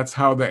this. That's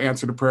how the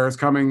answer to prayer is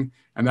coming,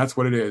 and that's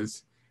what it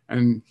is.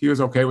 And he was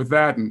okay with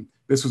that, and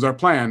this was our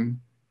plan.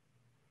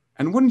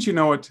 And wouldn't you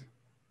know it,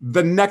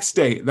 the next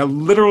day, the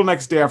literal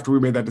next day after we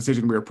made that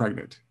decision, we were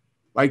pregnant.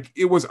 Like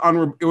it was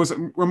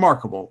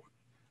remarkable.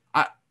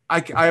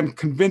 I am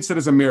convinced that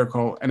it's a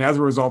miracle. And as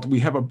a result, we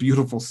have a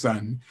beautiful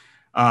son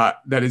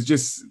that is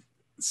just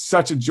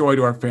such a joy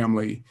to our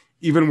family,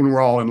 even when we're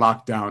all in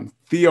lockdown.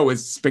 Theo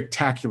is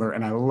spectacular,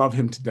 and I love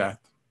him to death.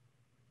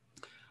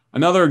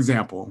 Another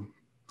example,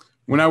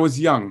 when I was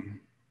young,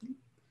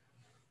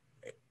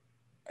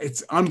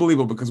 it's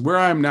unbelievable because where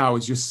I am now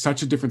is just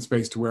such a different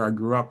space to where I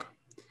grew up.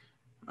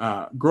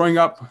 Growing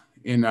up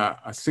in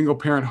a single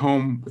parent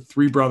home with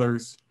 3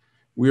 brothers,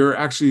 we were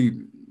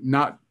actually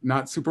not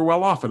super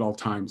well off at all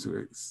times.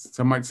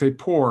 Some might say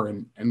poor,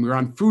 and we were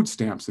on food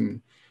stamps.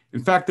 And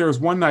in fact, there was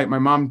one night my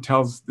mom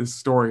tells this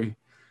story,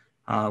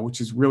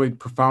 which is really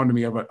profound to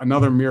me, of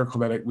another miracle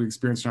that we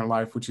experienced in our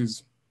life, which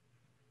is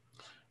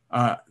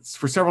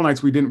for several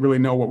nights, we didn't really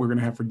know what we were going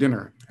to have for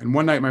dinner. And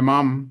one night my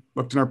mom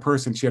looked in her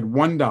purse and she had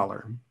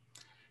 $1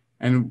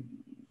 and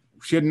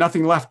she had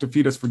nothing left to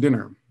feed us for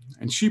dinner.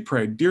 And she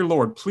prayed, dear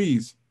Lord,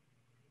 please,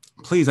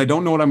 please, I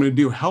don't know what I'm going to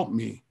do. Help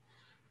me.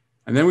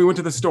 And then we went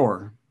to the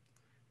store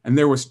and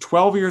there was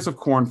 12 ears of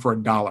corn for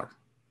 $1.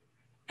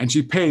 And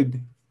she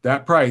paid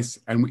that price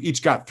and we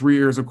each got 3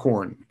 ears of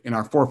corn in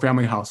our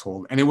 4-family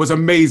household. And it was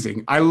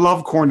amazing. I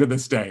love corn to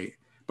this day,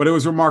 but it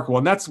was remarkable.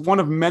 And that's one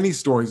of many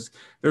stories.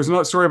 There's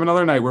another story of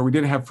another night where we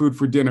didn't have food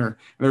for dinner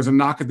and there was a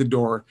knock at the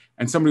door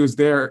and somebody was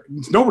there.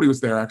 Nobody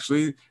was there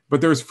actually,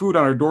 but there was food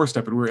on our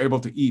doorstep and we were able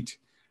to eat.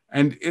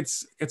 And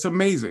it's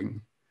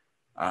amazing.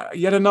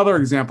 Yet another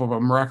example of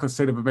a miraculous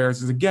state of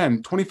affairs is,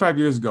 again, 25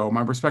 years ago,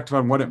 my perspective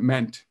on what it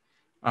meant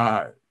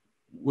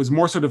was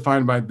more so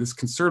defined by this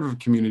conservative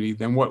community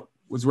than what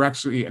was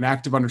actually an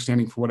active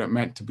understanding for what it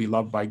meant to be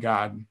loved by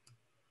God.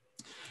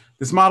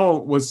 This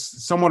model was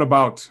somewhat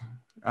about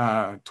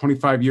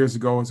 25 years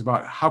ago was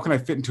about how can I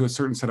fit into a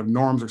certain set of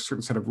norms or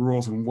certain set of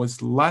rules, and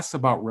was less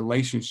about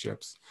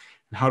relationships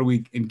and how do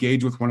we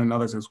engage with one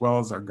another as well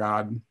as our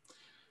God.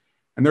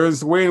 And there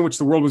is a way in which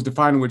the world was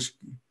defined in which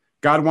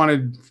God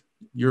wanted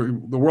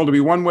the world to be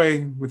one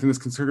way within this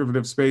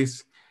conservative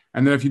space.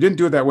 And then if you didn't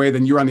do it that way,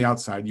 then you're on the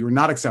outside. You were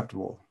not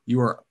acceptable. You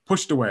were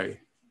pushed away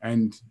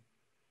and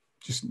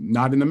just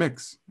not in the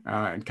mix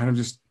and kind of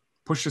just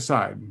pushed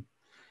aside.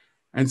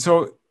 And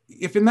so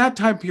if in that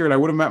time period, I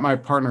would have met my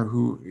partner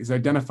who is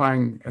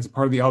identifying as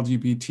part of the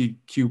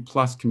LGBTQ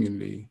plus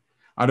community,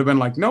 I'd have been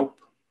like, nope,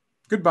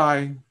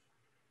 goodbye.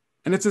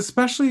 And it's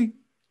especially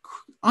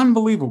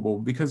unbelievable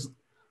because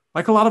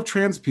like a lot of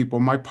trans people,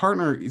 my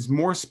partner is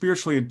more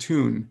spiritually in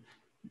tune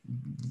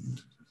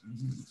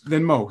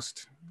than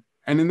most.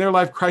 And in their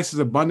life, Christ is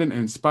abundant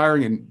and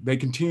inspiring, and they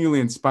continually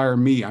inspire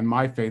me on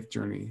my faith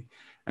journey.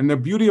 And the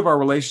beauty of our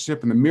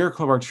relationship and the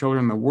miracle of our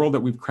children and the world that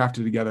we've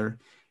crafted together,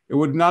 it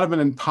would not have been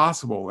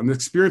impossible. And the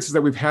experiences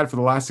that we've had for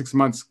the last 6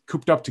 months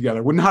cooped up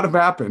together would not have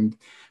happened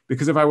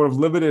because if I would have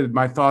limited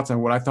my thoughts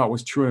on what I thought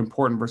was true and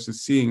important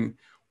versus seeing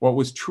what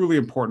was truly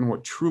important,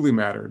 what truly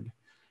mattered.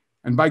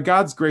 And by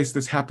God's grace,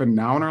 this happened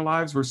now in our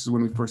lives versus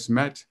when we first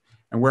met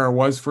and where I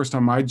was first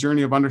on my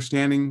journey of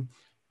understanding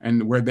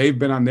and where they've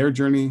been on their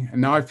journey.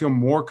 And now I feel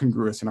more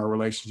congruous in our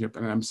relationship.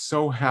 And I'm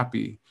so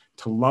happy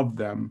to love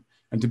them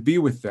and to be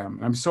with them.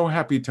 And I'm so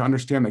happy to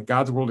understand that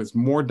God's world is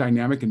more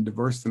dynamic and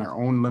diverse than our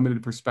own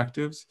limited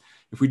perspectives.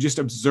 If we just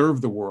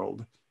observe the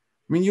world,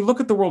 I mean, you look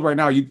at the world right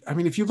now,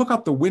 if you look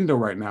out the window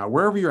right now,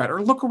 wherever you're at,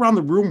 or look around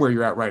the room where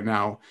you're at right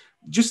now,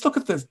 just look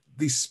at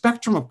the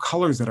spectrum of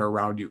colors that are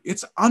around you.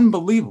 It's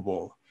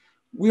unbelievable.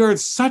 We are in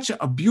such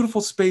a beautiful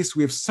space.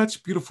 We have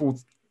such beautiful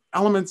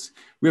elements.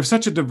 We have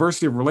such a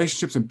diversity of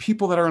relationships and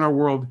people that are in our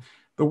world.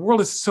 The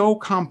world is so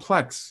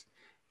complex,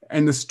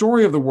 and the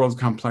story of the world is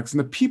complex, and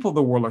the people of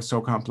the world are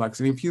so complex.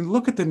 And if you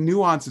look at the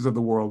nuances of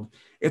the world,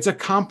 it's a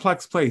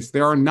complex place.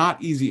 There are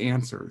not easy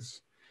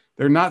answers.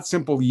 They're not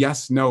simple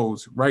yes,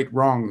 no's, right,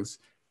 wrongs.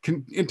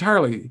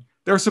 Entirely.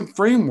 There are some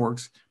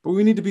frameworks, but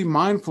we need to be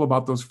mindful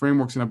about those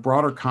frameworks in a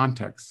broader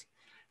context.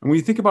 And when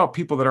you think about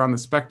people that are on the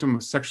spectrum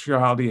of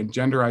sexuality and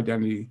gender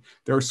identity,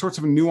 there are sorts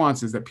of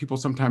nuances that people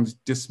sometimes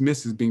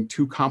dismiss as being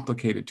too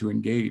complicated to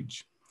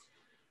engage.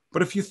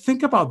 But if you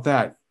think about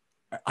that,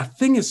 a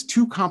thing is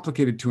too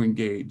complicated to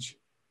engage,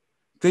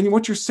 then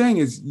what you're saying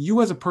is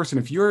you as a person,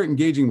 if you're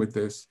engaging with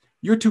this,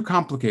 you're too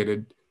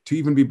complicated to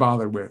even be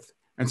bothered with.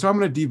 And so I'm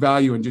going to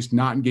devalue and just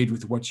not engage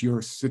with what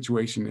your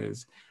situation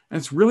is. And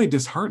it's really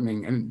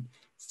disheartening. And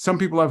some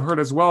people I've heard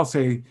as well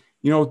say,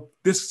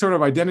 this sort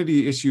of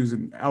identity issues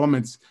and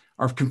elements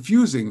are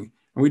confusing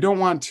and we don't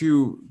want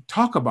to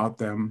talk about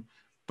them.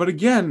 But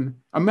again,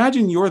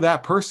 imagine you're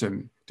that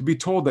person to be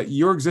told that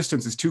your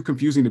existence is too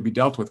confusing to be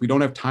dealt with. We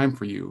don't have time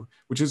for you,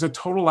 which is a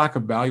total lack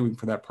of valuing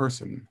for that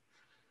person.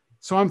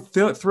 So I'm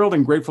thrilled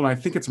and grateful. And I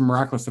think it's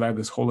miraculous that I have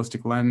this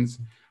holistic lens.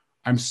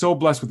 I'm so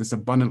blessed with this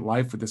abundant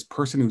life with this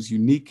person who's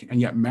unique and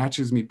yet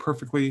matches me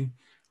perfectly.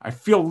 I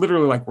feel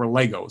literally like we're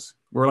Legos.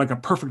 We're like a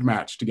perfect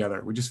match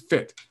together. We just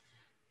fit.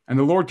 And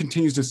the Lord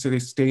continues to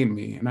sustain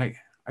me. And I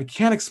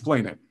can't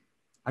explain it.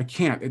 I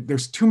can't.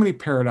 There's too many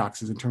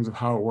paradoxes in terms of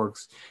how it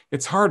works.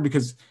 It's hard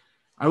because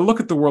I look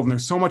at the world and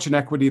there's so much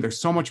inequity. There's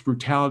so much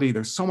brutality.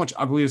 There's so much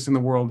ugliness in the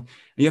world. And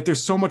yet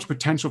there's so much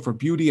potential for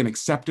beauty and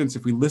acceptance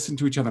if we listen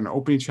to each other and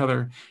open each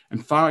other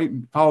and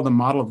follow the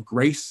model of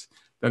grace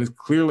that is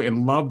clearly,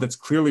 and love that's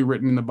clearly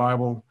written in the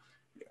Bible,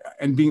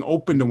 and being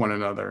open to one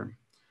another.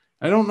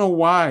 I don't know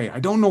why. I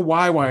don't know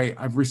why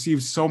I've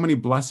received so many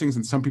blessings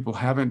and some people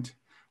haven't.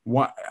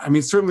 Why? I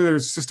mean, certainly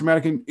there's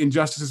systematic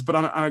injustices, but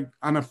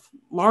on a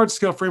large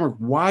scale framework,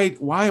 why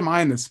am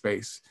I in this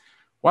space?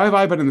 Why have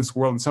I been in this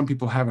world and some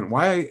people haven't?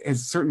 Why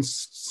has certain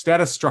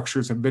status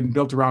structures have been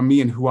built around me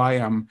and who I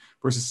am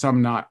versus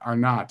some are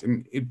not?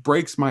 And it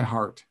breaks my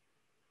heart.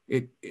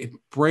 It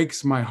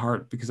breaks my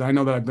heart because I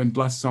know that I've been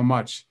blessed so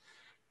much.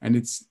 And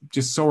it's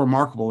just so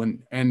remarkable.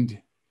 And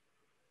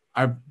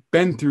I've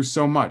been through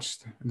so much.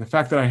 And the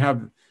fact that I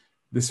have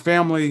this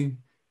family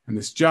and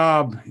this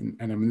job and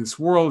I'm in this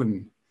world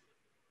and,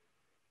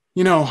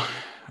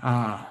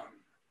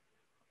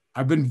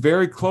 I've been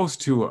very close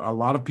to a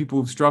lot of people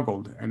who've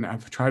struggled and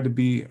I've tried to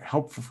be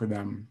helpful for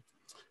them.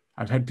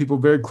 I've had people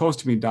very close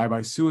to me die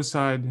by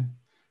suicide.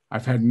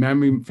 I've had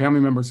family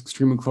members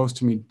extremely close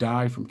to me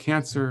die from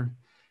cancer.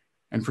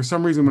 And for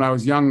some reason, when I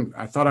was young,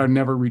 I thought I'd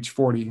never reach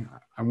 40.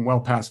 I'm well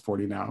past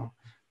 40 now,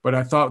 but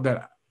I thought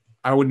that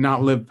I would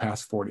not live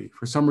past 40.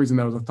 For some reason,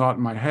 that was a thought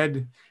in my head.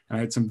 And I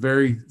had some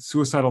very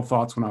suicidal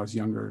thoughts when I was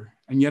younger.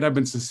 And yet I've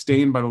been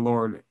sustained by the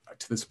Lord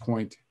to this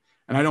point.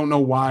 And I don't know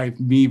why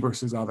me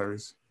versus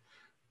others,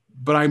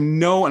 but I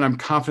know and I'm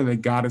confident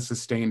that God has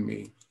sustained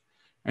me.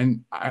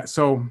 And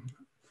so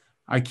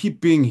I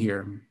keep being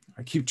here.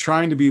 I keep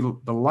trying to be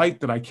the light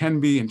that I can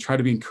be and try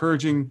to be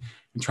encouraging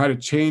and try to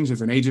change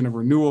as an agent of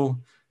renewal.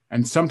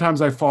 And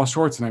sometimes I fall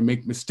short and I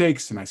make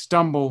mistakes and I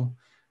stumble,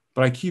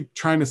 but I keep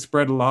trying to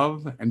spread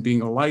love and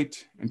being a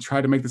light and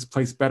try to make this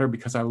place better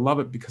because I love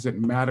it, because it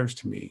matters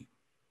to me.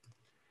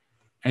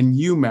 and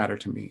you matter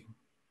to me.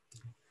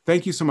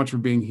 Thank you so much for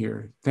being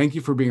here. Thank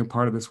you for being a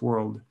part of this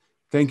world.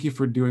 Thank you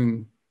for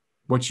doing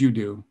what you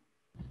do.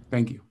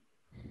 Thank you.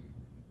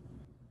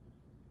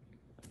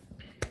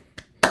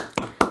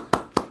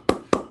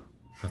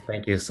 Well,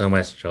 thank you so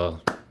much,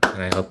 Joel.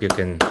 And I hope you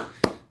can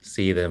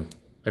see the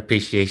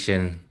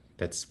appreciation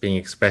that's being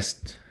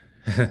expressed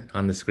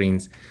on the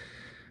screens.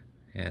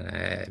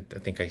 And I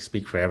think I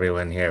speak for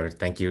everyone here.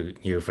 Thank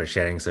you for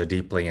sharing so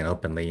deeply and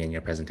openly in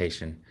your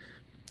presentation.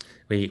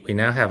 We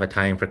now have a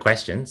time for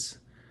questions.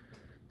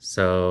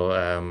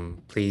 So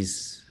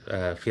please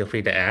feel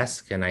free to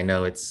ask. And I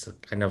know it's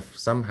kind of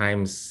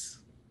sometimes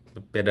a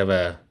bit of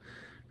a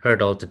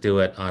hurdle to do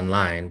it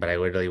online, but I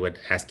really would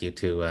ask you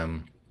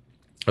to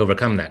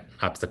overcome that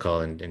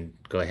obstacle and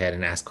go ahead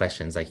and ask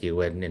questions like you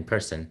would in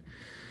person.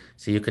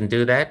 So you can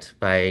do that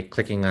by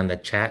clicking on the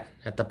chat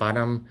at the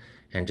bottom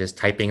and just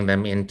typing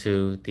them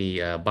into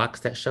the box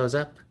that shows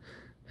up.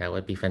 That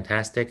would be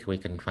fantastic. We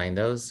can find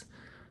those.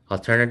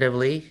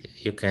 Alternatively,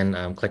 you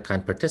can click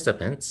on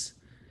participants,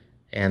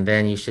 and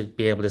then you should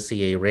be able to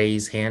see a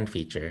raise hand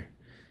feature.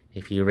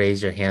 If you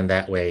raise your hand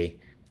that way,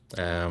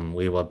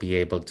 we will be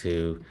able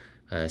to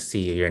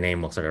see your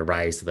name will sort of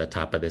rise to the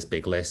top of this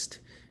big list,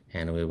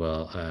 and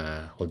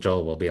well,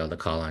 Joel will be able to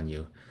call on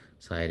you.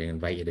 So I'd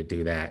invite you to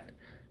do that.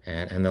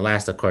 And the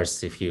last, of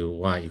course, if you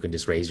want, you can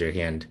just raise your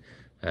hand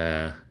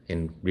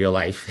in real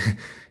life,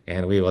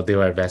 and we will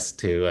do our best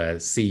to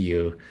see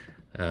you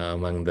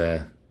among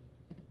the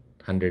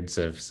hundreds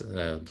of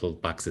little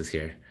boxes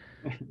here.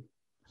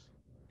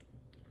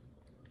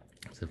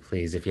 So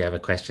please, if you have a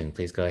question,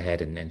 please go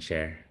ahead and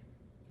share.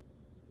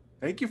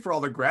 Thank you for all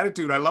the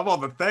gratitude. I love all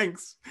the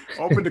thanks.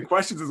 Open to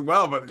questions as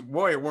well, but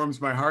boy, it warms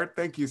my heart.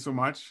 Thank you so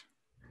much.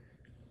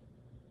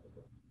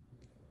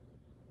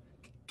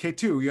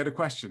 K2, you had a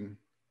question.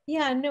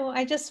 Yeah, no,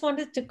 I just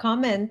wanted to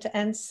comment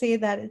and say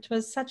that it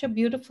was such a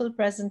beautiful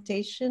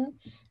presentation,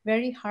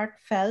 very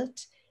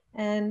heartfelt,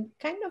 and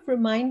kind of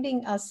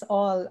reminding us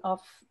all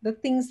of the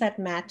things that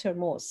matter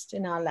most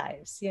in our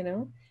lives,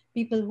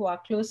 people who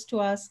are close to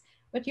us.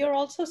 But you're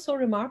also so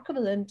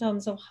remarkable in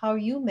terms of how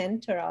you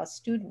mentor our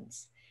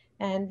students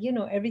and,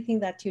 everything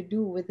that you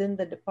do within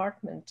the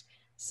department.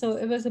 So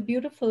it was a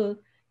beautiful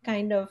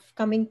kind of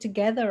coming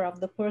together of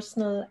the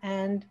personal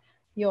and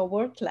your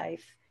work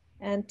life.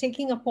 And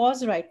taking a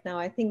pause right now,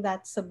 I think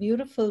that's a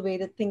beautiful way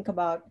to think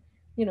about,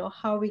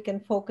 how we can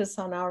focus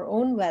on our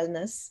own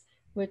wellness,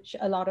 which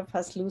a lot of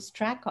us lose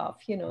track of,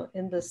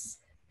 in this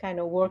kind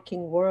of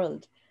working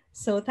world.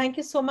 So thank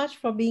you so much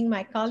for being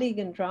my colleague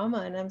in drama,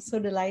 and I'm so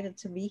delighted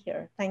to be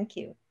here. Thank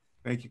you.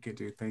 Thank you,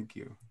 K2. Thank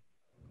you.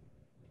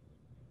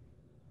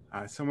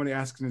 Someone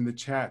asking in the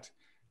chat,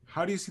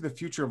 how do you see the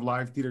future of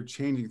live theater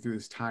changing through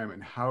this time,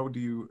 and how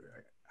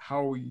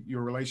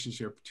your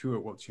relationship to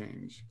it will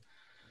change?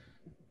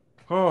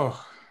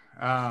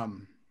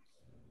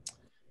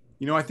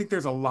 I think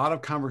there's a lot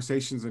of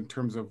conversations in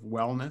terms of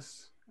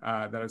wellness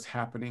that is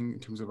happening in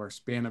terms of our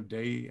span of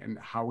day and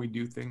how we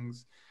do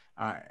things.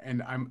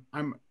 And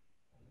I'm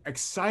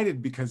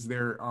excited because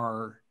there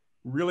are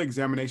real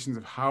examinations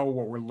of how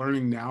what we're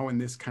learning now in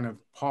this kind of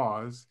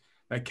pause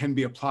that can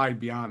be applied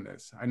beyond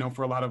this. I know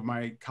for a lot of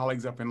my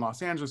colleagues up in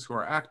Los Angeles who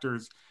are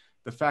actors,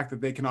 the fact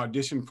that they can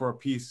audition for a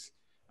piece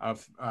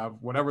of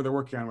whatever they're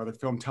working on, whether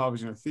film,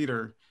 television, or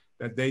theater,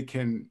 that they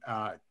can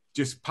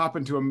just pop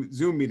into a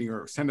Zoom meeting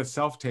or send a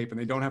self-tape, and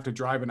they don't have to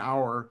drive an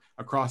hour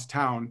across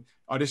town,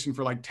 audition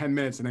for like 10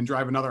 minutes, and then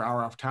drive another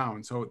hour off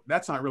town. So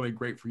that's not really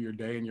great for your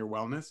day and your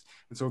wellness.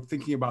 And so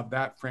thinking about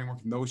that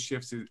framework and those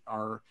shifts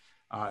are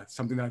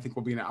something that I think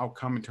will be an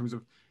outcome in terms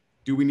of,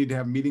 do we need to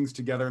have meetings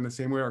together in the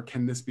same way, or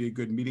can this be a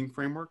good meeting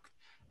framework?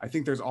 I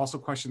think there's also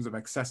questions of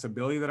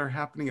accessibility that are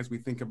happening as we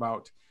think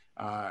about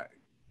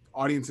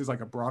audiences,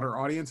 like a broader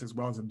audience, as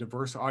well as a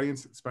diverse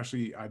audience,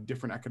 especially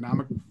different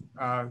economic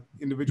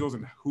individuals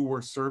and who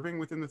we're serving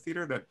within the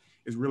theater, that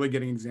is really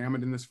getting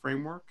examined in this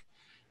framework.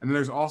 And then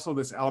there's also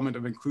this element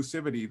of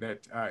inclusivity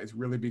that is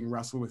really being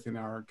wrestled within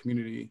our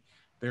community.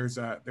 There's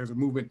a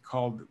movement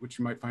called, which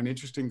you might find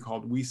interesting,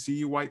 called We See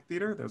You White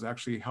Theater. That was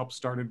actually helped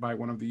started by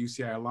one of the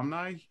UCI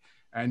alumni.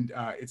 And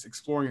it's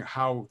exploring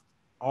how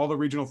all the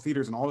regional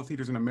theaters and all the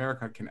theaters in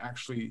America can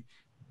actually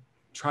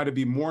try to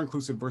be more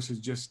inclusive versus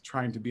just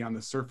trying to be on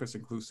the surface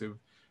inclusive,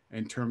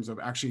 in terms of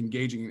actually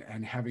engaging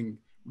and having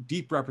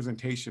deep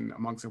representation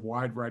amongst a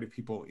wide variety of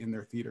people in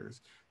their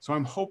theaters. So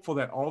I'm hopeful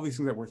that all these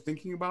things that we're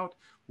thinking about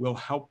will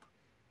help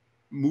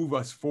move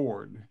us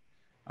forward.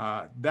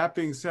 That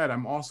being said,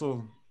 I'm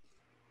also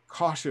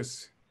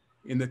cautious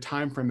in the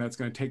time frame that it's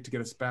going to take to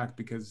get us back,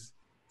 because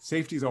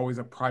safety is always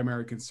a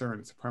primary concern.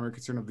 It's a primary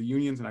concern of the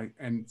unions,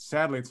 and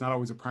sadly, it's not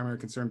always a primary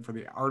concern for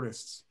the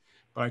artists.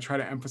 But I try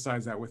to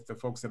emphasize that with the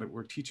folks that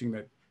we're teaching,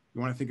 that we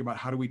want to think about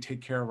how do we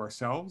take care of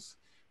ourselves.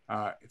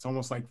 It's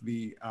almost like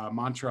the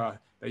mantra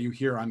that you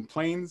hear on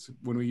planes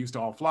when we used to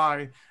all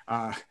fly,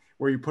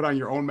 where you put on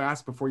your own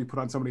mask before you put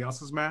on somebody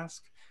else's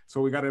mask.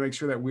 So we got to make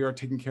sure that we are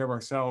taking care of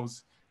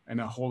ourselves in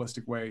a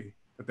holistic way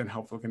that then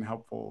can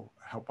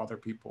help other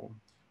people.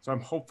 So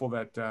I'm hopeful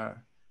that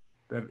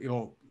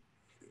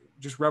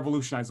just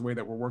revolutionize the way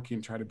that we're working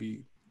and try to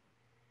be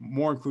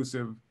more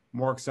inclusive,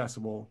 more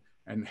accessible,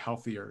 and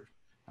healthier.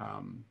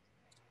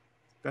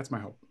 That's my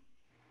hope.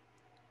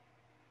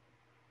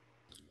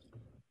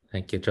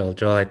 Thank you, Joel.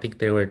 Joel, I think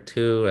there were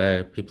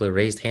two people who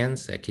raised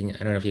hands. I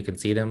don't know if you can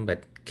see them,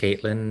 but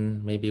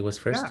Caitlin maybe was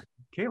first.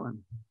 Yeah, Caitlin.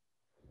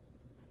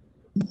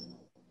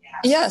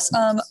 Yes.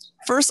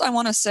 First, I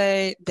want to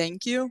say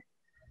thank you.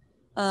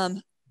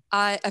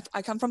 I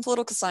come from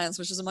political science,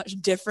 which is a much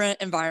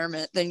different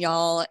environment than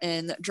y'all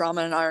in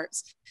drama and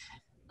arts.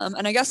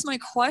 And I guess my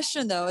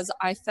question, though, is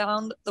I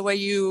found the way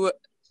you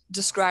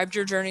described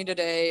your journey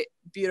today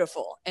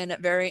beautiful and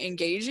very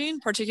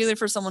engaging, particularly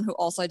for someone who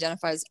also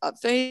identifies up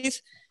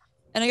faith.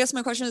 And I guess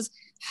my question is,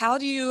 how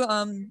do you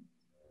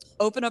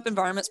open up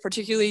environments,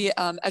 particularly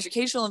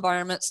educational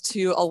environments,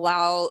 to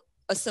allow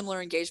a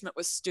similar engagement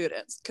with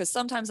students? Because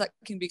sometimes that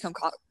can become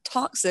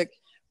toxic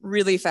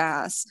really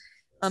fast,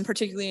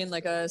 particularly in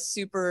like a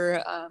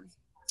super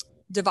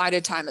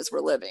divided time as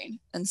we're living.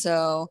 And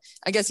so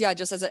I guess, yeah,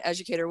 just as an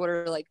educator, what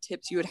are like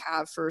tips you would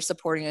have for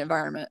supporting an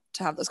environment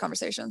to have those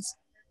conversations?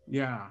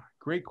 Yeah,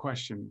 great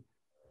question.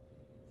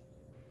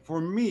 For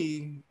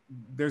me,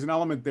 there's an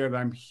element there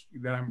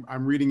that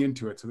I'm reading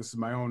into it. So this is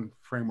my own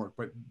framework,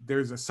 but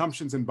there's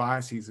assumptions and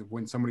biases of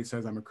when somebody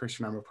says I'm a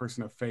Christian, I'm a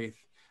person of faith,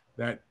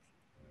 that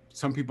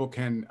some people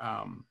can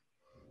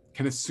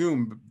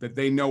assume that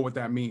they know what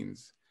that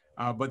means.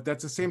 But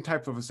that's the same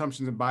type of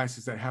assumptions and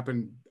biases that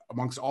happen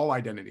amongst all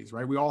identities,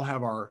 right? We all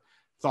have our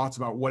thoughts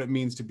about what it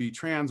means to be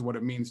trans, what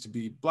it means to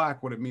be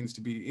Black, what it means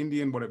to be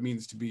Indian, what it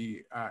means to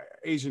be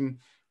Asian.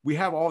 We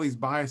have all these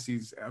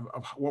biases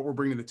of what we're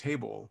bringing to the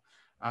table.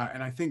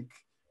 And I think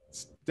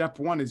step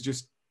one is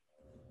just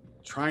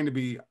trying to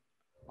be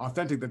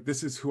authentic, that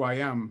this is who I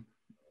am.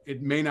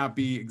 It may not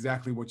be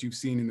exactly what you've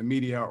seen in the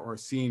media or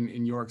seen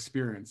in your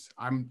experience.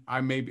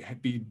 I may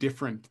be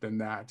different than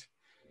that.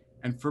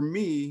 And for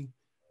me,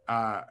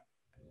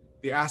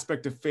 the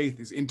aspect of faith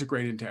is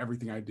integrated into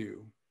everything I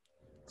do.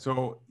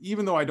 So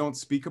even though I don't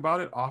speak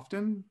about it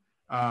often,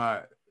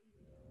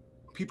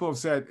 people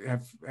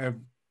have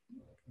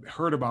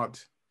heard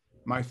about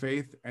my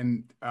faith,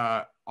 and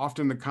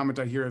often the comment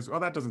I hear is, "Oh,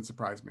 that doesn't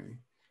surprise me,"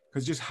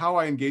 because just how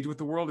I engage with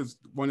the world is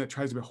one that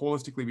tries to be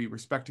holistically be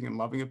respecting and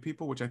loving of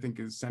people, which I think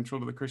is central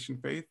to the Christian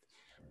faith.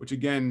 Which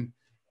again,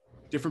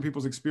 different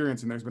people's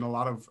experience, and there's been a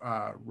lot of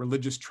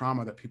religious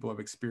trauma that people have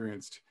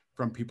experienced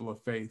from people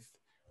of faith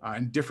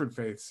and different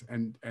faiths,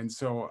 and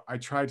so I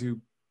try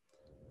to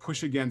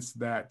push against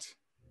that.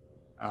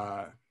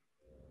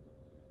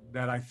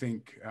 That I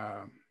think.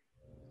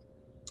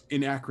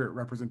 Inaccurate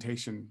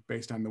representation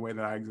based on the way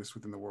that I exist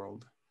within the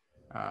world.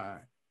 I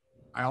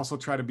also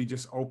try to be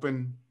just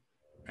open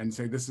and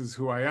say, this is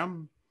who I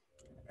am.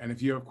 And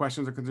if you have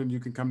questions or concerns, you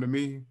can come to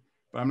me,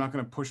 but I'm not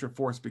going to push or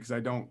force, because I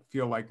don't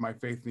feel like my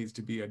faith needs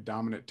to be a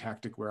dominant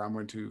tactic where I'm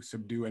going to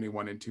subdue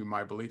anyone into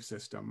my belief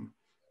system.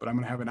 But I'm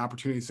going to have an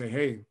opportunity to say,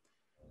 hey,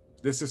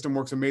 this system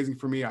works amazing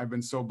for me. I've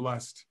been so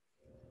blessed.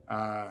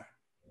 And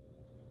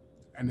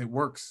it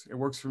works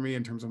for me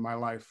in terms of my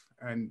life,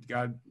 and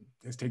God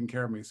has taken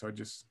care of me. So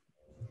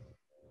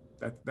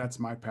that's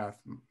my path.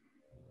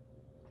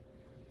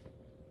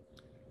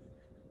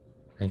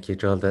 Thank you,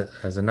 Joel.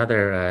 There's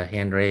another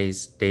hand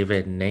raised,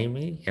 David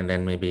Namey, and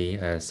then maybe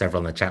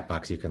several in the chat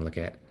box you can look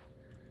at.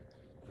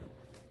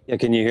 Yeah,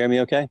 can you hear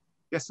me okay?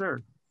 Yes,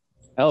 sir.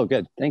 Oh,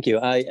 good. Thank you.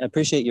 I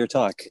appreciate your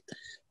talk.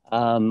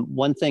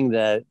 One thing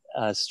that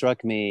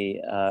struck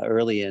me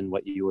early in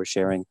what you were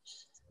sharing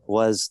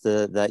was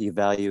that you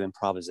value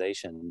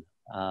improvisation.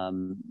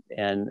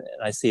 And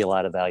I see a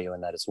lot of value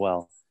in that as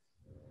well.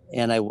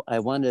 And I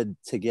wanted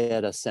to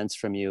get a sense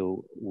from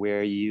you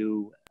where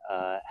you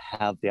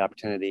have the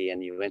opportunity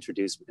and you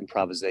introduce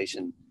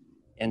improvisation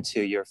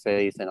into your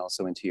faith and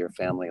also into your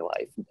family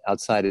life.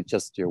 Outside of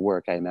just your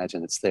work, I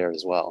imagine it's there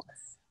as well.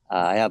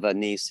 I have a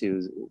niece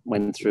who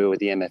went through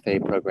the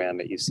MFA program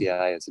at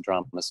UCI as a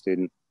drama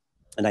student,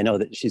 and I know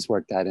that she's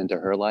worked that into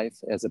her life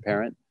as a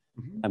parent.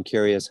 Mm-hmm. I'm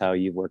curious how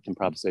you've worked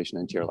improvisation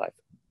into your life.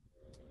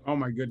 Oh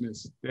my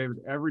goodness, David,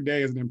 every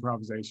day is an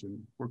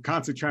improvisation. We're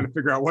constantly trying to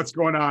figure out what's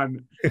going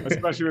on,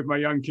 especially with my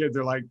young kids.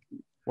 They're like,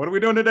 what are we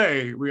doing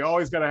today? We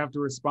always got to have to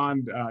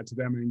respond to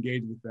them and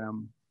engage with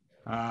them.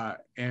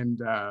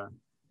 The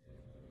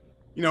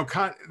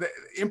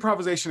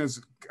improvisation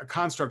is a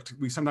construct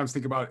we sometimes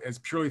think about as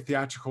purely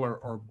theatrical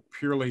or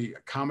purely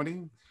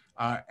comedy.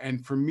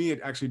 And for me, it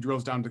actually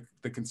drills down to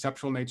the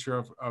conceptual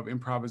nature of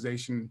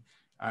improvisation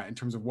in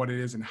terms of what it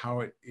is and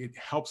how it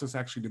helps us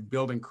actually to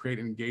build and create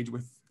and engage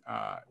with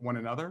one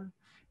another,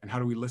 and how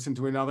do we listen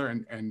to another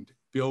and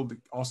build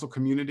also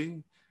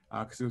community,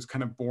 because it was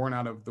kind of born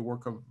out of the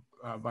work of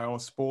Viola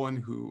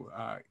Spolin, who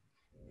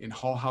in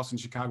Hull House in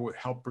Chicago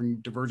helped bring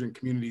divergent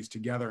communities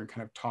together and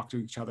kind of talk to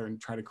each other and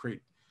try to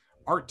create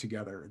art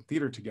together and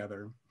theater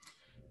together.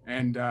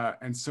 And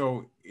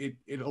so it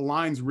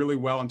aligns really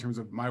well in terms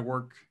of my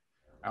work.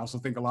 I also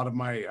think a lot of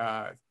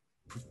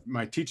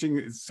my teaching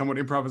is somewhat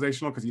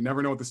improvisational, because you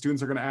never know what the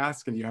students are going to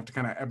ask, and you have to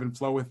kind of ebb and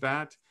flow with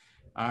that.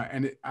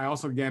 I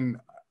also, again,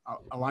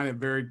 align it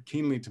very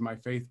keenly to my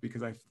faith,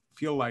 because I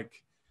feel like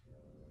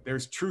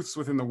there's truths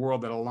within the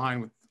world that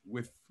align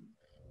with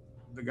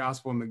the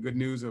gospel and the good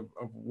news of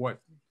what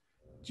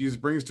Jesus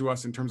brings to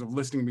us in terms of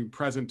listening, being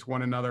present to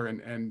one another,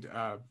 and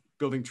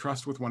building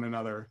trust with one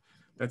another,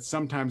 that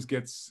sometimes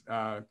gets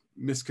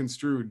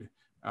misconstrued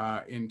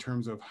in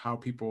terms of how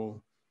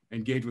people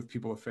engage with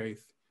people of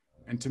faith.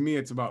 And to me,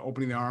 it's about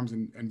opening the arms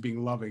and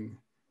being loving.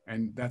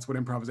 And that's what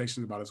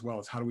improvisation is about as well,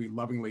 is how do we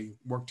lovingly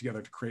work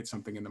together to create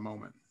something in the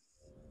moment.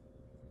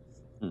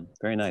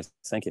 Very nice.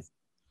 Thank you.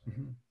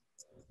 Mm-hmm.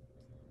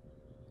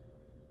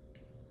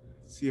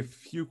 See a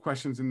few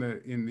questions in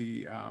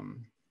the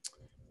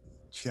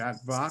chat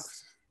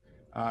box.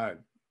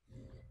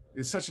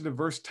 It's such a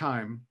divisive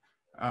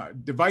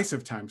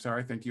time.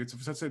 Sorry, thank you.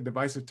 It's such a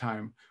divisive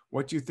time.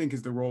 What do you think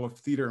is the role of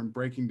theater in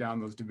breaking down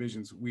those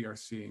divisions we are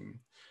seeing?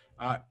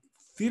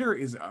 Theater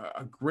is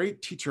a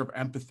great teacher of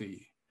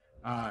empathy.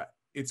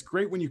 It's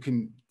great when you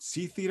can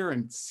see theater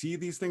and see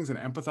these things and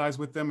empathize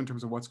with them in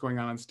terms of what's going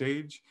on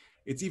stage.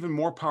 It's even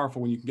more powerful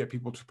when you can get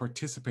people to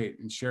participate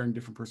in sharing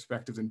different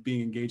perspectives and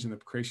being engaged in the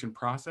creation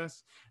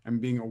process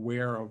and being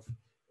aware of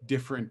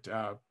different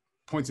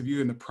points of view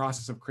in the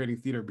process of creating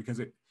theater, because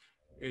it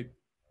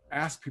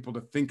asks people to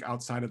think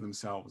outside of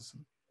themselves,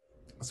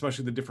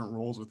 especially the different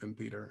roles within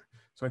theater.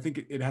 So I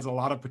think it has a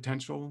lot of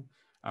potential.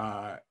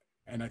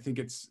 And I think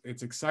it's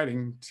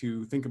exciting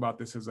to think about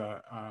this as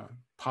a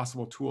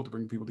possible tool to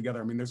bring people together.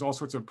 I mean, there's all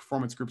sorts of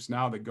performance groups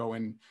now that go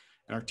in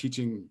and are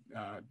teaching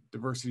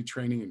diversity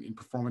training in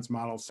performance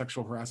models,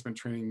 sexual harassment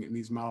training in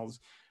these models.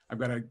 I've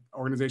got an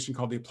organization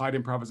called the Applied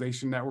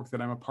Improvisation Network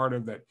that I'm a part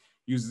of that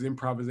uses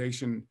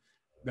improvisation,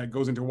 that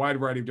goes into a wide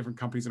variety of different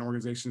companies and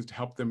organizations to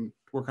help them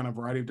work on a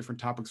variety of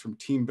different topics, from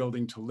team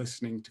building to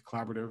listening to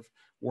collaborative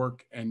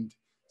work. And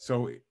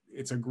so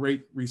it's a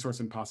great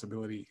resource and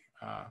possibility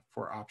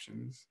for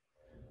options.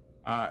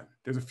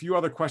 There's a few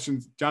other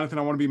questions. Jonathan,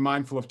 I want to be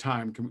mindful of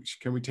time.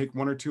 Can we take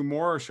one or two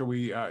more, or shall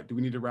we, do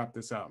we need to wrap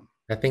this up?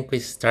 I think we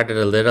started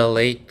a little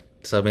late,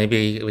 so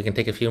maybe we can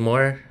take a few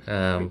more,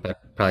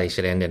 but probably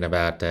should end in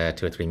about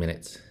 2 or 3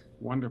 minutes.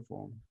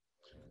 Wonderful.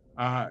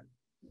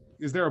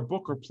 Is there a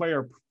book or play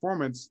or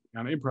performance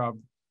on improv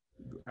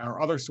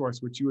or other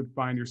source which you would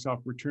find yourself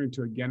returning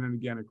to again and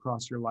again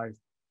across your life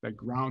that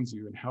grounds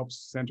you and helps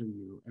center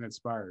you and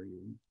inspire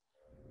you?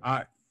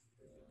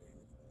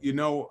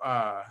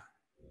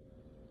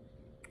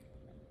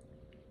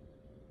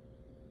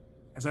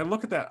 As I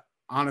look at that,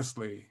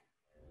 honestly,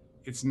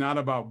 it's not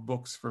about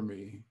books for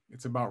me.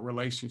 It's about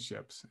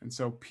relationships. And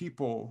so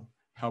people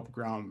help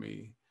ground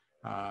me.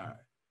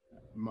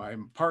 My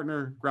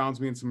partner grounds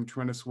me in some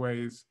tremendous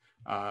ways.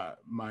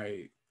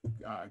 My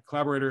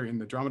collaborator in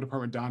the drama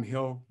department, Don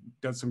Hill,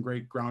 does some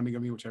great grounding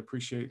of me, which I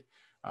appreciate.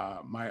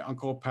 My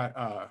uncle,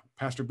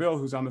 Pastor Bill,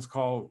 who's on this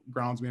call,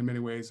 grounds me in many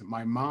ways.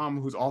 My mom,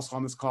 who's also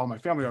on this call, my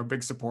family are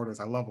big supporters.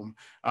 I love them.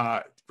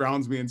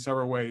 Grounds me in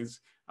several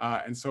ways.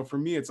 And so for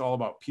me, it's all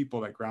about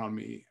people that ground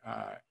me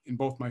in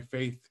both my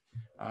faith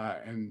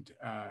and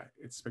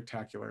it's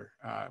spectacular,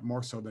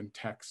 more so than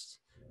texts.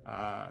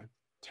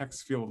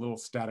 Texts feel a little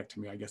static to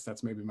me. I guess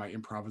that's maybe my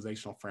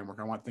improvisational framework.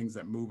 I want things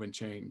that move and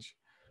change.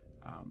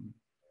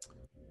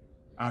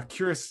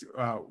 Curious,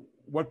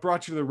 what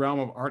brought you to the realm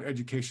of art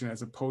education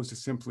as opposed to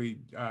simply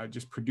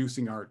just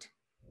producing art?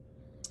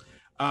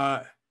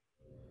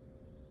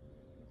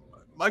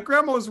 My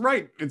grandma was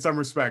right in some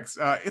respects.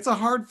 It's a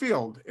hard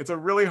field. It's a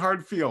really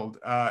hard field.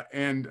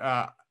 And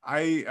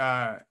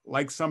I,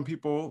 like some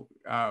people,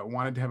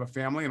 wanted to have a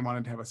family and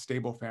wanted to have a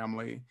stable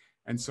family.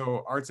 And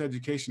so arts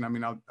education, I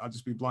mean, I'll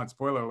just be blunt,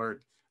 spoiler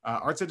alert.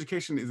 Arts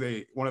education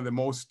is one of the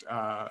most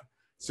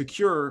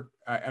secure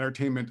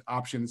entertainment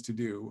options to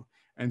do.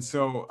 And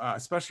so,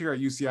 especially here at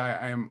UCI,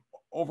 I am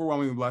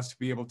overwhelmingly blessed to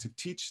be able to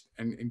teach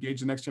and engage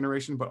the next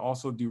generation, but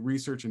also do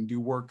research and do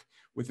work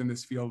within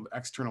this field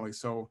externally.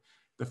 So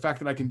the fact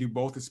that I can do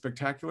both is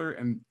spectacular,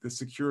 and the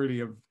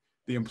security of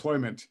the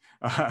employment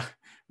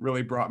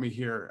really brought me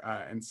here.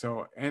 And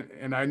so,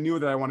 and I knew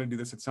that I wanted to do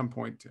this at some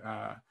point,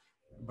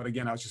 but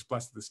again, I was just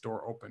blessed that this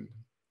door opened.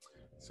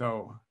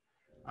 So,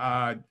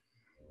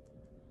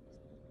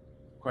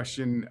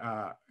 question,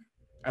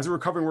 as a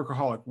recovering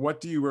workaholic,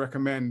 what do you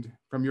recommend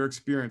from your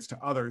experience to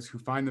others who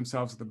find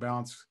themselves at the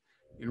balance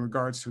in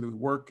regards to the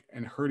work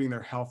and hurting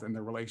their health and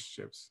their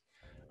relationships?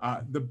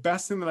 The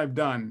best thing that I've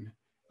done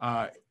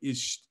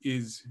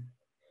is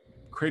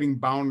creating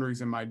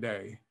boundaries in my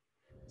day.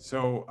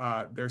 So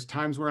there's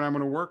times when I'm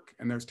going to work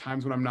and there's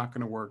times when I'm not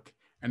going to work,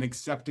 and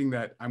accepting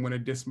that I'm going to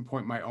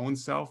disappoint my own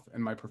self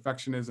and my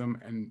perfectionism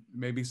and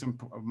maybe some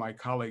of my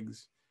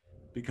colleagues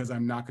because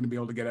I'm not going to be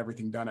able to get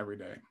everything done every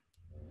day.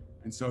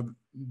 And so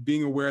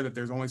being aware that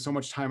there's only so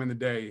much time in the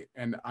day,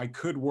 and I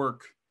could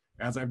work,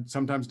 as I've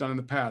sometimes done in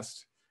the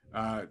past,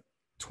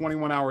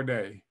 21-hour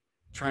day,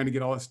 trying to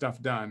get all this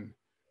stuff done.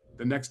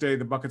 The next day,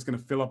 the bucket's going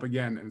to fill up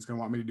again, and it's going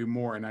to want me to do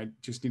more. And I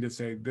just need to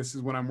say, this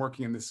is when I'm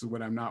working and this is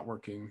when I'm not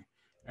working,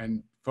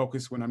 and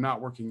focus when I'm not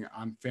working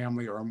on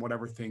family or on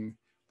whatever thing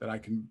that I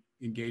can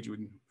engage with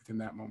within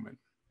that moment.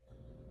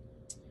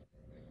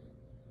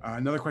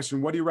 Another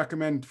question, what do you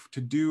recommend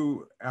to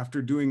do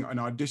after doing an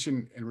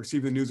audition and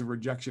receive the news of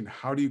rejection?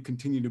 How do you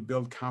continue to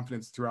build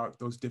confidence throughout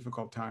those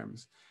difficult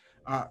times?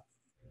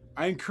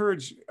 I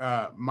encourage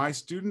my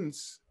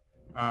students,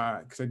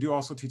 because I do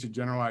also teach a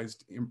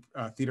generalized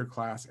theater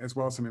class as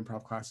well as some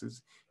improv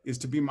classes, is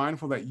to be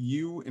mindful that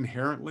you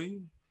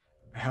inherently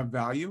have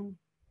value.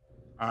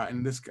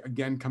 And this,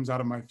 again, comes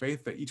out of my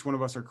faith that each one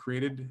of us are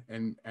created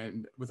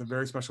and with a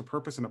very special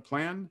purpose and a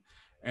plan.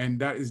 And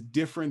that is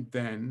different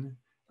than,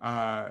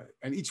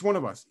 and each one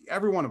of us,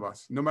 every one of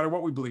us, no matter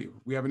what we believe,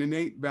 we have an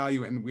innate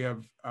value and we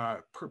have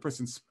purpose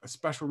and a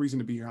special reason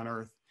to be here on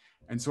earth.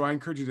 And so I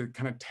encourage you to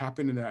kind of tap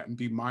into that and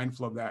be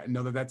mindful of that and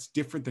know that that's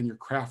different than your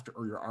craft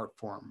or your art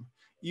form.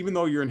 Even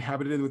though you're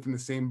inhabited within the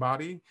same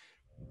body,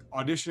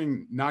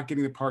 auditioning, not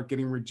getting the part,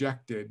 getting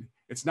rejected,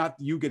 it's not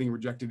you getting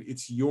rejected,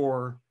 it's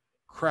your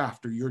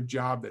craft or your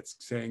job that's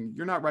saying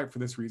you're not right for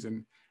this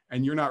reason,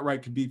 and you're not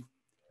right could be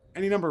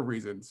any number of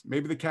reasons.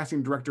 Maybe the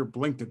casting director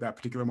blinked at that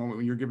particular moment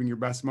when you're giving your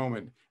best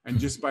moment, and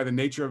just by the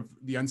nature of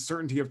the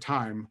uncertainty of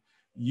time,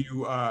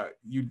 you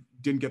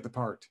didn't get the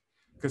part.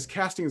 Because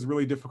casting is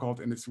really difficult,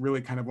 and it's really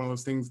kind of one of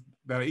those things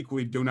that I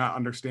equally do not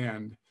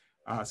understand.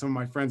 Some of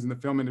my friends in the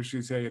film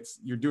industry say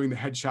you're doing the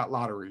headshot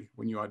lottery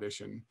when you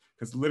audition,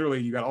 because literally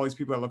you got all these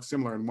people that look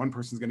similar, and one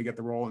person's going to get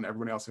the role and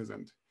everyone else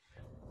isn't.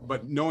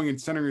 But knowing and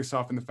centering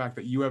yourself in the fact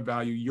that you have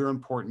value, you're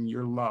important,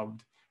 you're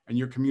loved, and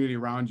your community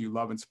around you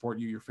love and support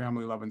you, your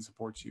family love and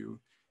supports you,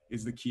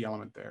 is the key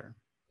element there.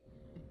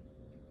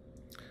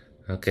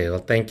 Okay, well,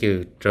 thank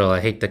you, Joel. I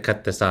hate to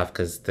cut this off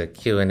because the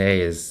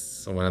Q&A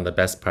is one of the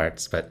best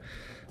parts, but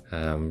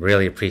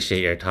really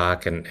appreciate your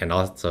talk, and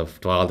also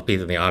to all the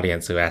people in the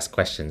audience who asked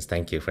questions.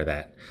 Thank you for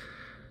that.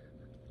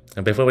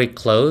 And before we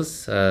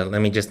close,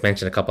 let me just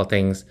mention a couple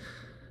things.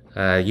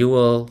 You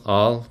will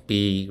all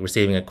be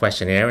receiving a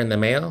questionnaire in the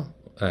mail,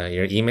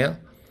 your email.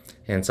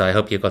 And so I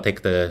hope you will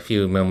take the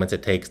few moments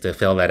it takes to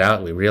fill that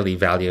out. We really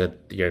value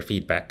your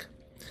feedback.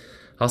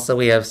 Also,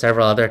 we have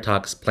several other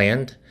talks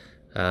planned.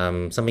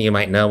 Some of you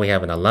might know we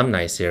have an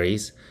alumni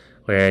series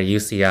where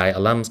UCI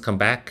alums come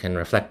back and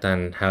reflect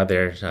on how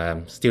their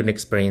student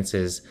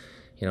experiences,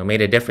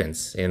 made a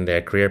difference in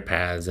their career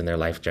paths and their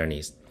life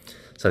journeys.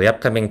 So the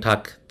upcoming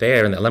talk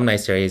there in the alumni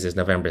series is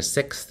November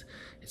 6th.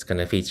 It's going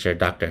to feature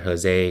Dr.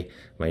 Jose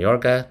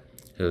Mayorga,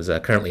 who's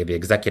currently the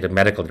Executive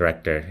Medical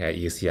Director at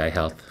UCI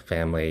Health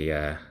Family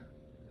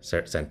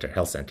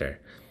Health Center.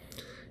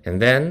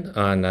 And then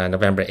on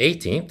November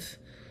 18th,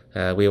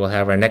 we will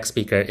have our next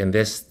speaker in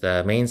this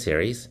main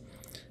series.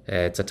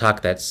 It's a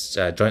talk that's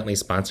jointly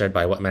sponsored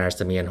by What Matters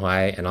to Me and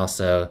Why, and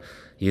also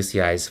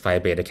UCI's Phi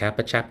Beta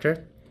Kappa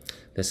chapter.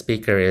 The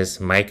speaker is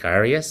Mike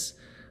Arias,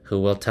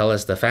 who will tell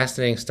us the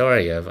fascinating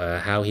story of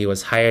how he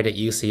was hired at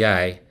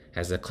UCI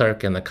as a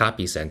clerk in the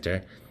copy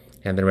center,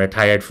 and then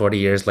retired 40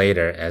 years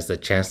later as the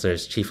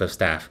Chancellor's Chief of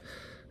Staff,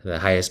 the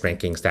highest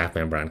ranking staff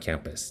member on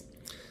campus.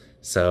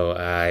 So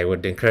I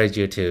would encourage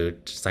you to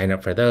sign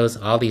up for those.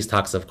 All these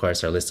talks, of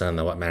course, are listed on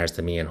the What Matters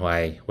to Me and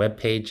Why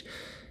webpage.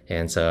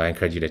 And so I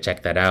encourage you to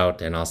check that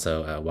out, and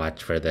also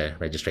watch for the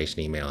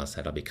registration emails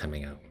that'll be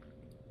coming out.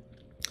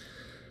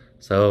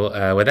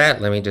 So with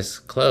that, let me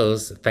just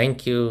close.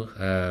 Thank you,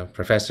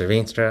 Professor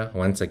Veenstra,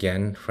 once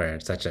again for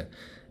such an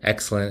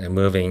excellent and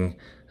moving,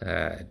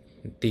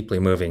 deeply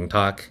moving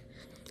talk,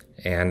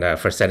 and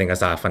for setting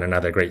us off on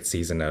another great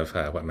season of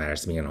What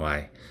Matters to Me and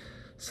Why.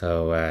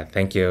 So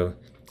thank you,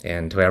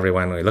 and to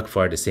everyone, we look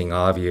forward to seeing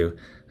all of you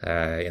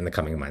in the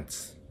coming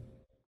months.